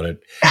talk about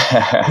it.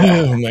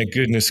 Oh, my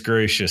goodness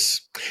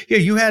gracious. Yeah,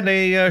 you had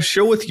a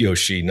show with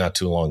Yoshi not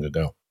too long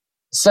ago.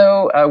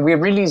 So we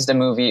released the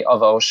movie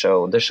of our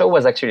show. The show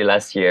was actually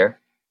last year.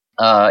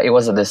 It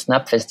was at the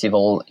Snap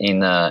Festival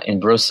in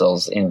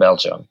Brussels, in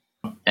Belgium.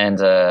 And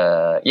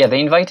they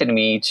invited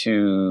me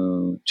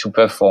to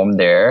perform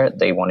there.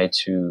 They wanted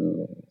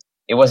to.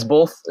 It was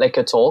both like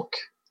a talk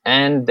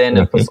and then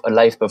a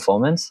live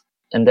performance.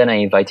 And then I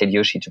invited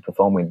Yoshi to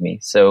perform with me.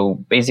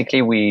 So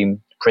basically, we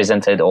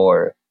presented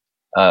our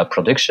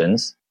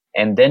productions,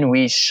 and then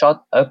we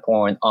shot a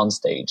porn on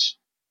stage.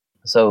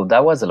 So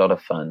that was a lot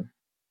of fun.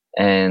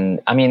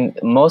 And I mean,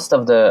 most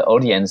of the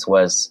audience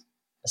was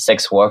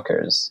sex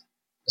workers.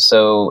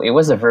 So it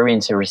was a very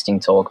interesting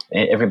talk.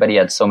 Everybody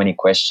had so many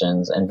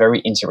questions and very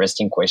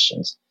interesting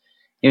questions.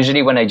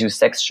 Usually when I do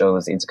sex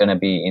shows, it's going to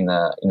be in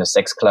a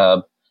sex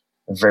club,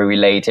 very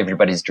late,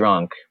 everybody's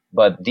drunk.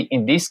 But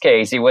in this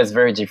case, it was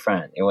very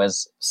different. It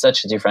was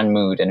such a different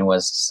mood, and it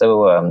was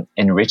so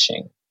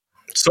enriching.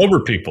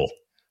 Sober people.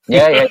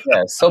 Yeah.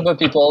 Sober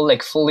people,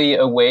 like fully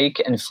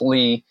awake and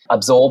fully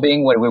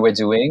absorbing what we were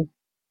doing.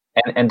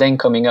 And then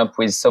coming up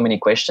with so many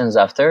questions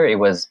after, it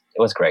was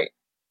great.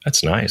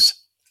 That's nice.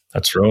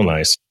 That's real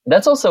nice.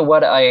 That's also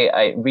what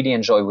I really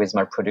enjoy with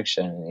my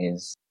production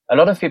is a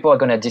lot of people are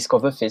going to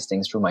discover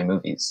fisting through my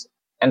movies.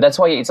 And that's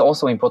why it's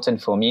also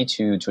important for me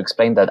to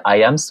explain that I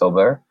am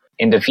sober.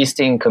 In the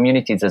fisting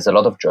community, there's a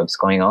lot of drugs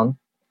going on,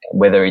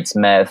 whether it's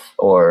meth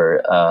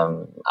or,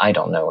 I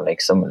don't know, like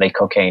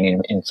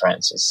cocaine in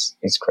France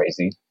is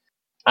crazy.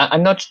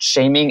 I'm not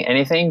shaming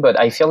anything, but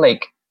I feel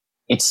like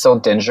it's so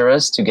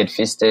dangerous to get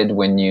fisted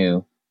when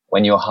you're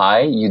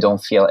high, you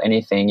don't feel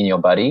anything in your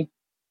body.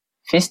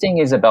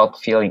 Fisting is about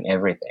feeling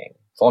everything.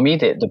 For me,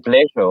 the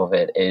pleasure of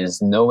it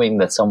is knowing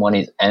that someone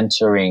is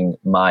entering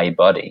my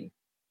body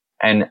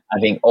and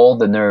having all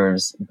the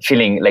nerves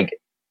feeling like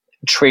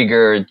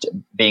triggered,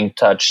 being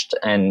touched,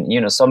 and,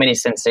 so many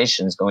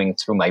sensations going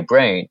through my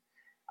brain.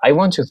 I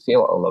want to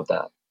feel all of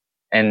that.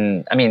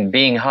 And I mean,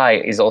 being high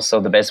is also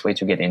the best way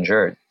to get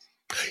injured.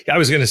 Yeah, I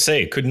was going to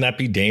say, couldn't that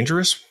be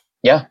dangerous?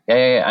 Yeah.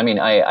 I mean,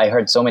 I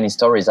heard so many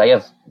stories. I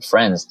have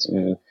friends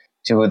to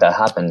who that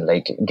happened,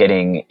 like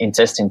getting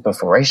intestine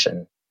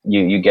perforation.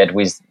 You get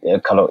with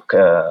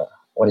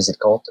what is it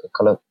called?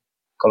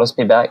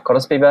 Colostomy bag?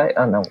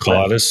 Oh, no.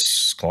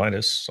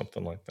 Colitis,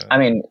 something like that. I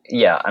mean,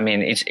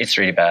 it's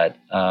really bad.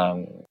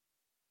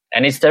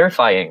 And it's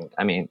terrifying.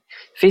 I mean,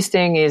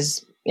 fisting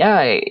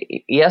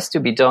it has to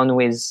be done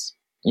with,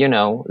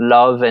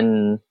 love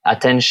and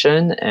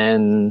attention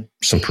and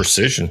some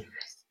precision.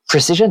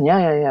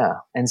 Yeah.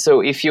 And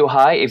so if you're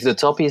high, if the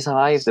top is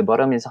high, if the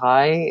bottom is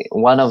high,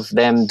 one of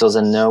them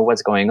doesn't know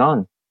what's going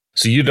on.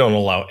 So you don't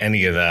allow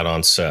any of that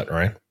on set,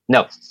 right?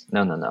 No.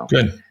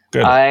 Good.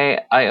 I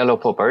allow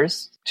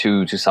poppers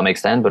to some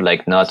extent, but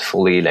like not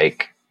fully,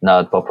 like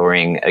not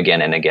poppering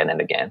again and again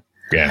and again.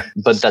 Yeah.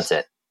 But that's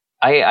it.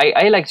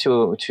 I like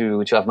to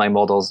have my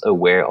models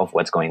aware of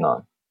what's going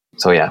on.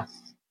 So yeah.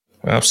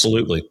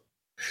 Absolutely.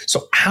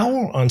 So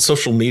how on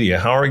social media,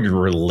 how are your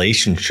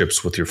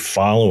relationships with your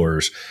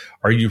followers?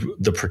 Are you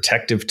the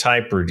protective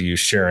type, or do you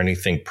share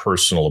anything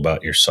personal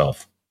about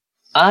yourself?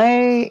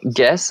 I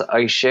guess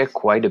I share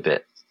quite a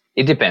bit.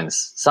 It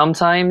depends.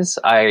 Sometimes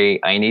I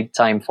need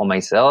time for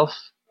myself.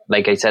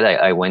 Like I said,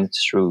 I went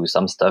through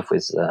some stuff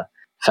with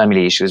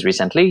family issues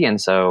recently.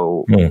 And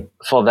so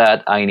for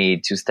that, I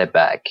need to step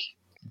back.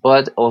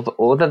 But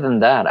other than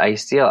that, I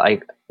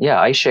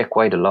share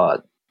quite a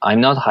lot. I'm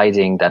not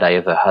hiding that I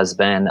have a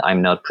husband.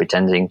 I'm not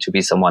pretending to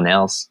be someone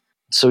else.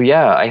 So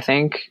yeah, I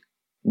think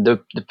the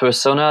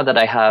persona that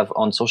I have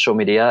on social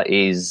media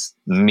is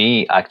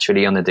me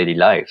actually on a daily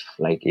life.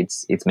 Like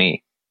it's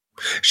me.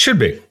 Should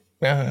be.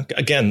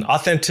 Again,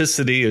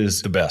 authenticity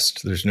is the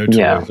best. There's no two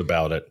ways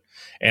about it.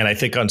 And I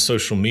think on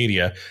social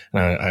media,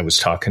 I was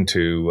talking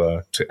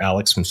to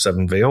Alex from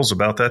Seven Veils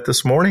about that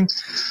this morning.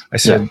 I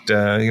said,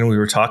 we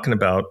were talking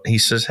about, he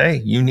says,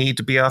 hey, you need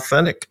to be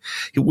authentic.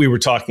 We were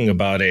talking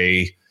about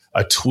a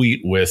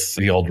tweet with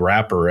the old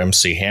rapper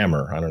MC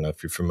Hammer. I don't know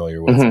if you're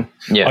familiar with him.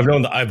 Yeah.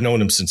 I've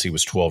known him since he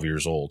was 12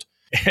 years old.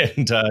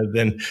 And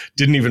then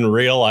didn't even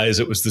realize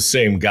it was the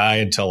same guy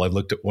until I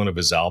looked at one of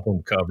his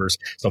album covers.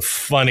 It's a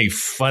funny,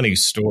 funny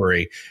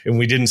story. And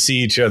we didn't see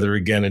each other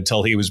again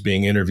until he was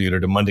being interviewed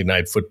at a Monday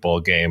Night Football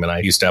game. And I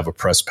used to have a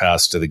press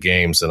pass to the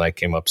games, and I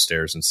came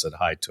upstairs and said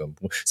hi to him.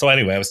 So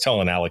anyway, I was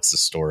telling Alex the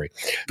story.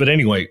 But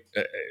anyway,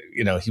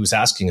 he was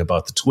asking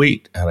about the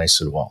tweet. And I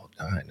said, well,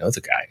 I know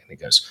the guy. And he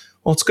goes,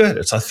 well, it's good.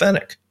 It's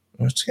authentic.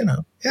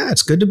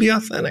 It's good to be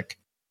authentic.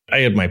 I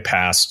had my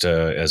past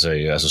as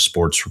a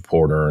sports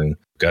reporter and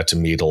got to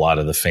meet a lot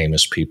of the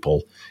famous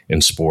people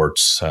in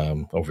sports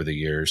over the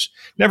years.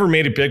 Never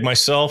made it big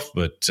myself,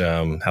 but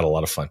had a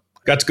lot of fun.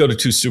 Got to go to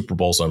 2 Super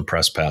Bowls on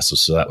press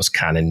passes, so that was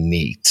kind of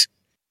neat.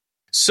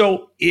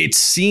 So it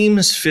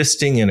seems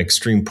fisting and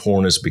extreme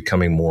porn is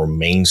becoming more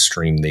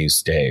mainstream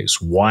these days.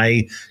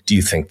 Why do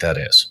you think that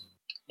is?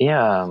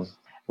 Yeah.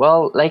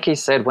 Well, like I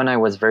said, when I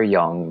was very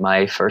young,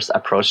 my first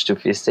approach to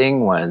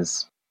fisting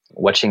was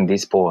watching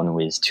this porn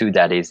with 2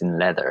 daddies in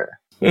leather.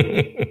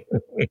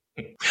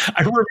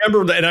 I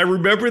remember that, and I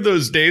remember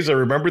those days. I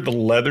remember the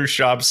leather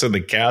shops in the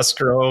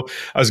Castro.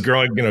 I was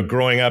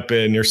growing up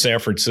in near San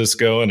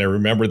Francisco, and I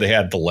remember they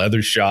had the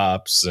leather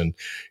shops, and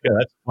yeah,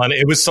 that's funny.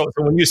 It was so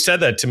when you said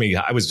that to me,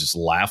 I was just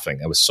laughing.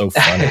 It was so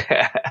funny.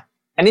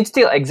 And it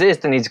still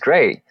exists, and it's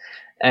great,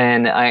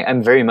 and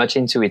I'm very much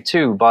into it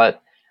too.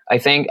 But I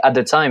think at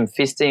the time,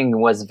 fisting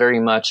was very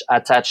much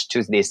attached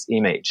to this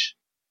image,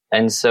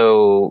 and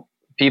so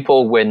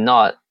people were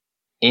not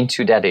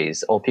into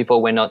daddies, or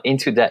people were not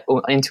into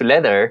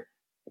leather,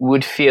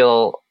 would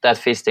feel that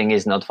fisting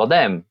is not for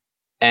them.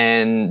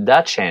 And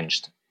that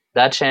changed.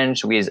 That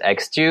changed with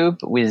Xtube,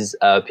 with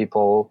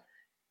people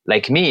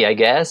like me, I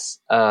guess.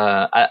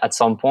 At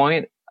some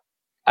point,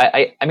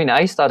 I mean,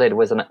 I started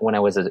when I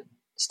was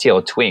still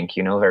a twink,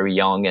 very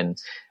young.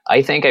 And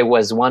I think I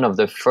was one of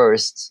the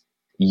first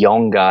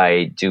young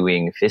guy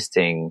doing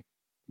fisting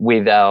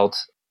without,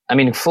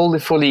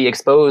 fully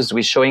exposed,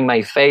 with showing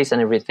my face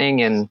and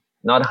everything, and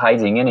not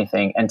hiding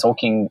anything, and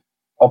talking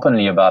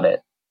openly about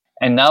it.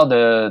 And now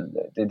there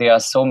are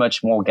so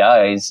much more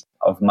guys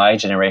of my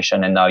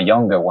generation, and now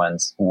younger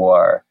ones, who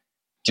are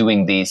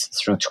doing this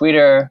through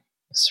Twitter,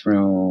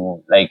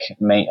 through like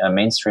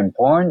mainstream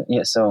porn.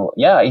 Yeah, so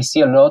yeah, I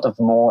see a lot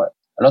more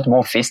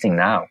fisting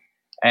now,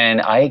 and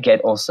I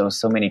get also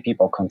so many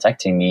people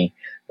contacting me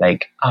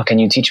like, "Oh, can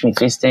you teach me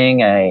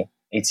fisting?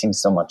 It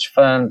seems so much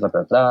fun, blah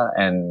blah blah."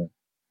 And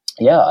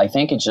yeah, I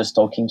think it's just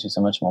talking to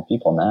so much more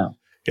people now.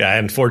 Yeah,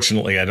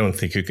 unfortunately, I don't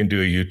think you can do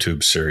a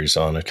YouTube series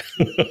on it.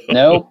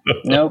 Nope.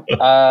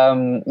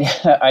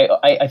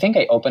 I think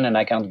I opened an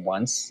account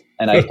once,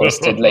 and I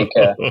posted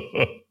a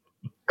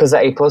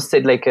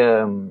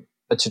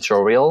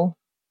tutorial,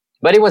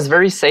 but it was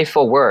very safe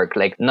for work,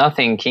 like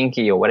nothing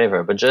kinky or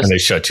whatever, but just. And they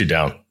shut you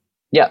down.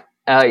 Yeah,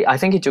 I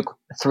think it took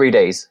 3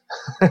 days.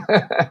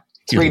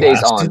 3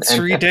 days on.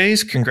 3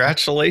 days.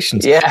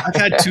 Congratulations. Yeah. I've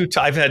had two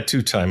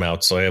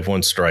timeouts, so I have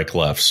one strike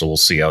left. So we'll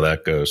see how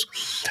that goes.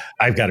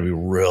 I've got to be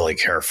really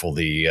careful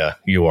the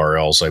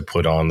URLs I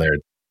put on there.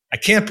 I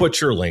can't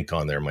put your link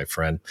on there, my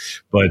friend,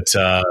 but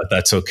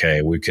that's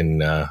okay. We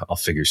can. I'll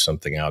figure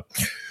something out.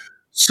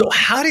 So,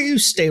 how do you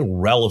stay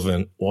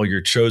relevant while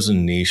your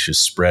chosen niche is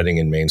spreading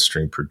in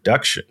mainstream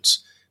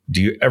productions? Do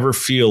you ever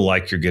feel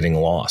like you're getting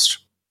lost?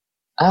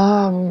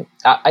 I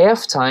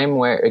have time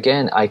where,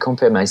 again, I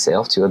compare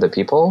myself to other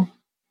people,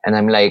 and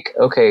I'm like,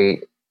 okay,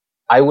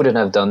 I wouldn't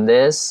have done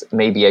this.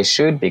 Maybe I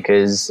should,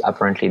 because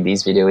apparently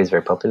this video is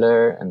very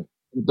popular.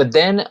 But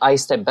then I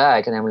step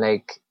back and I'm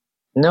like,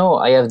 no,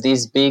 I have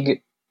this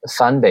big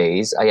fan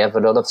base. I have a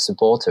lot of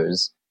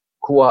supporters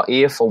who are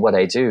here for what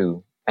I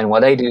do. And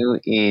what I do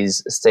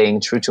is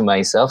staying true to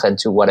myself and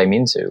to what I'm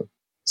into.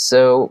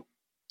 So,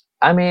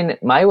 my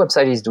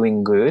website is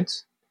doing good.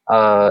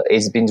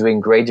 It's been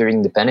doing great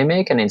during the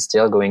pandemic, and it's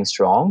still going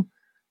strong.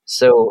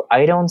 So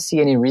I don't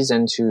see any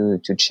reason to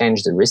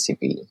change the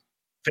recipe.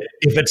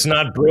 If it's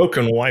not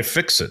broken, why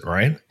fix it,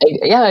 right?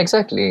 Yeah,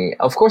 exactly.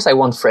 Of course, I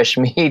want fresh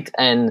meat,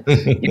 and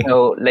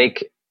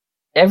like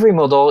every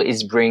model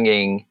is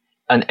bringing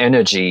an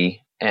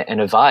energy and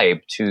a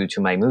vibe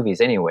to my movies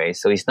anyway.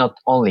 So it's not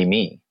only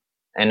me,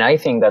 and I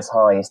think that's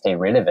how I stay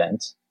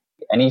relevant.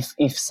 And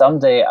if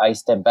someday I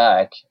step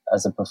back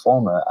as a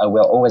performer, I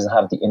will always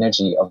have the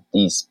energy of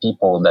these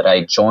people that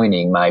are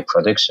joining my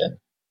production.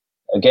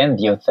 Again,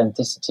 the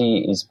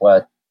authenticity is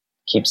what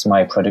keeps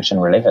my production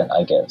relevant,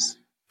 I guess.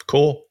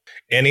 Cool.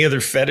 Any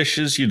other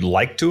fetishes you'd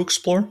like to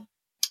explore?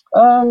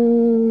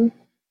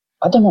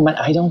 At the moment,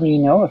 I don't really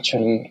know,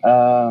 actually.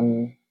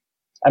 The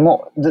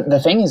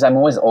thing is, I'm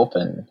always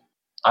open.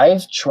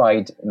 I've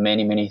tried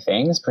many, many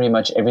things, pretty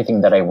much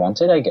everything that I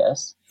wanted, I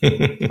guess.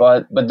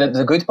 But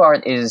the good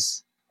part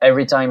is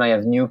every time I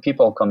have new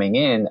people coming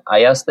in,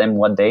 I ask them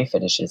what their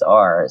fetishes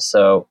are.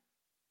 So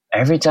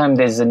every time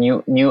there's a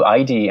new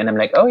ID, and I'm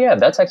like, oh yeah,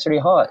 that's actually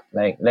hot.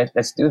 Like,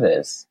 let's do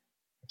this.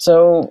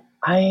 So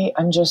I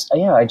just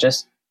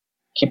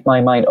keep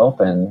my mind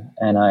open,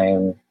 and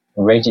I'm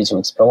ready to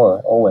explore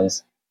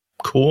always.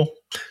 Cool.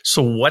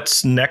 So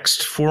what's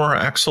next for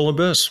Axel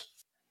Abyse?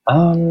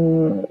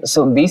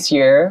 So this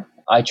year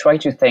I try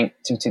to take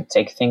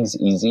things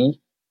easy,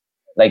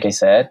 like I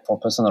said, for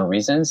personal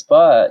reasons,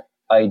 but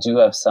I do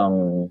have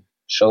some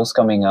shows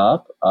coming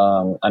up.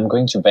 I'm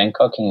going to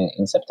Bangkok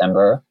in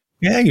September.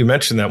 Yeah, you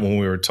mentioned that when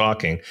we were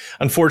talking.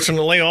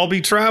 Unfortunately, I'll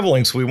be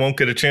traveling, so we won't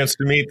get a chance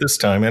to meet this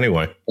time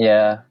anyway.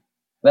 Yeah,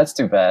 that's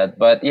too bad.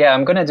 But yeah,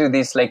 I'm going to do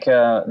this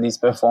this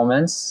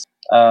performance.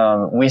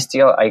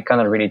 I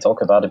cannot really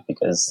talk about it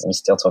because we're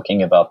still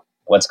talking about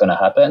what's going to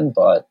happen,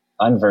 but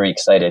I'm very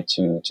excited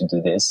to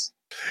do this.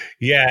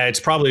 Yeah, it's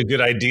probably a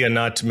good idea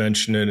not to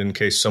mention it in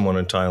case someone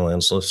in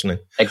Thailand's listening.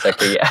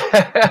 Exactly,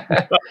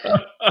 yeah.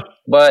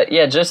 But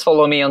yeah, just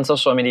follow me on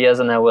social medias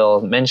and I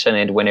will mention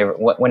it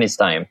when it's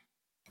time.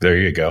 There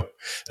you go.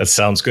 That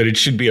sounds good. It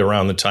should be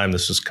around the time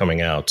this is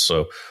coming out.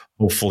 So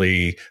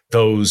hopefully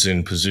those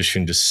in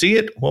position to see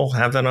it will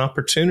have that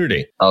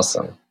opportunity.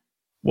 Awesome.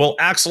 Well,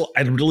 Axel,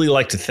 I'd really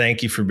like to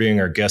thank you for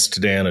being our guest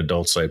today on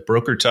Adult Site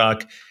Broker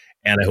Talk.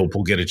 And I hope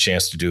we'll get a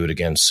chance to do it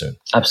again soon.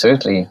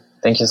 Absolutely.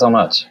 Thank you so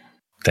much.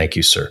 Thank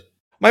you, sir.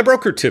 My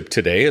broker tip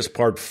today is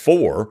part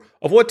 4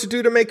 of what to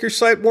do to make your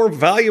site more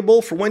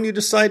valuable for when you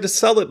decide to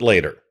sell it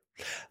later.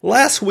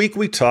 Last week,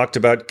 we talked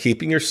about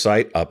keeping your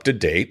site up to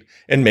date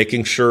and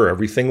making sure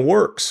everything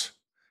works.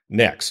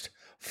 Next,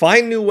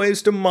 find new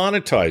ways to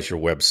monetize your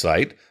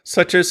website,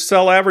 such as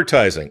sell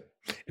advertising.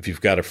 If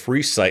you've got a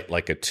free site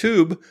like a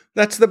tube,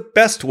 that's the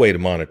best way to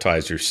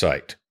monetize your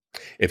site.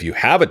 If you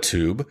have a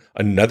tube,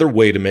 another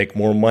way to make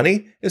more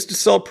money is to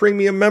sell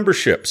premium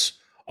memberships.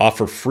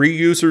 Offer free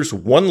users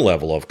one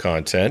level of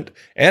content,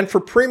 and for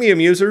premium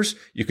users,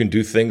 you can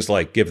do things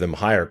like give them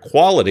higher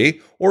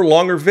quality or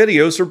longer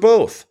videos or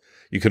both.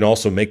 You can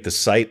also make the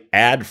site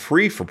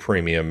ad-free for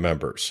premium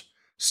members.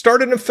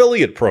 Start an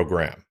affiliate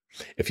program.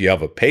 If you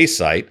have a pay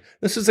site,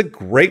 this is a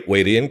great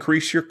way to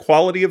increase your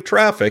quality of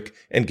traffic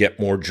and get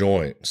more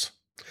joins.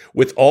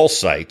 With all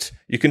sites,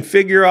 you can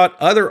figure out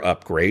other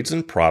upgrades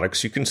and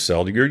products you can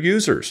sell to your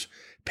users.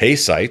 Pay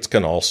sites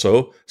can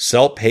also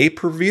sell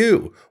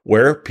pay-per-view,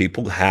 where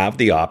people have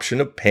the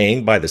option of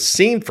paying by the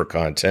scene for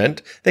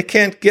content they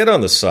can't get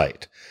on the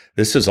site.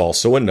 This is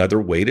also another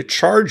way to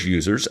charge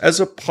users as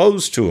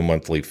opposed to a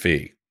monthly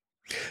fee.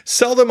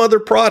 Sell them other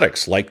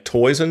products like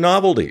toys and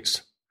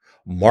novelties.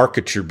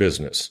 Market your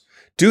business.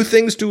 Do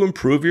things to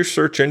improve your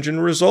search engine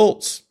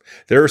results.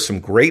 There are some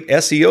great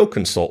SEO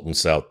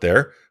consultants out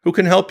there who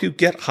can help you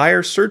get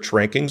higher search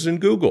rankings in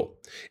Google.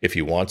 If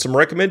you want some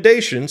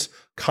recommendations,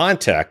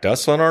 contact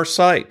us on our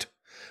site.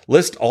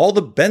 List all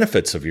the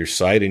benefits of your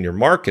site and your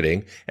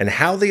marketing and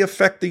how they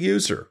affect the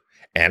user.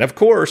 And of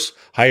course,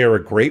 hire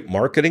a great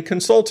marketing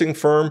consulting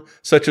firm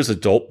such as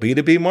Adult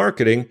B2B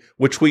Marketing,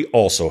 which we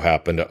also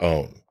happen to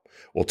own.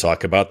 We'll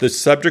talk about this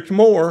subject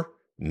more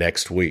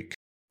next week.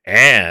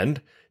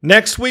 And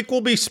next week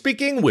we'll be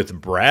speaking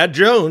with Brad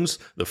Jones,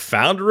 the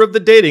founder of the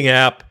dating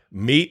app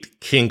Meet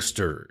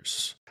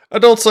Kinksters.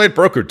 Adult Site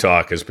Broker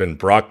Talk has been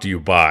brought to you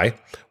by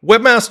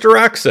Webmaster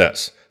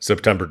Access,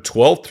 September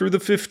 12th through the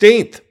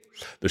 15th.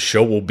 The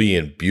show will be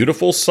in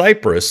beautiful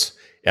Cyprus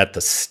at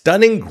the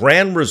stunning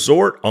Grand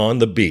Resort on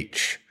the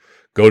beach.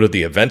 Go to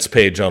the events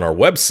page on our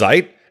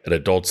website at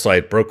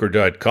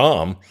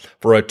adultsitebroker.com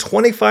for a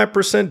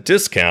 25%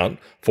 discount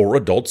for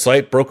Adult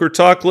Site Broker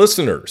Talk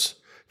listeners.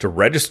 To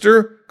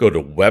register, go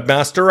to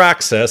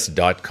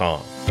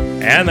webmasteraccess.com.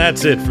 And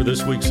that's it for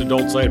this week's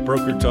Adult Site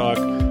Broker Talk.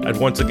 I'd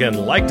once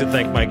again like to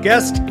thank my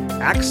guest,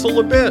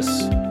 Axel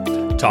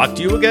Abyse. Talk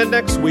to you again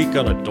next week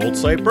on Adult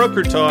Site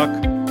Broker Talk.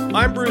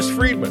 I'm Bruce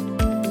Friedman.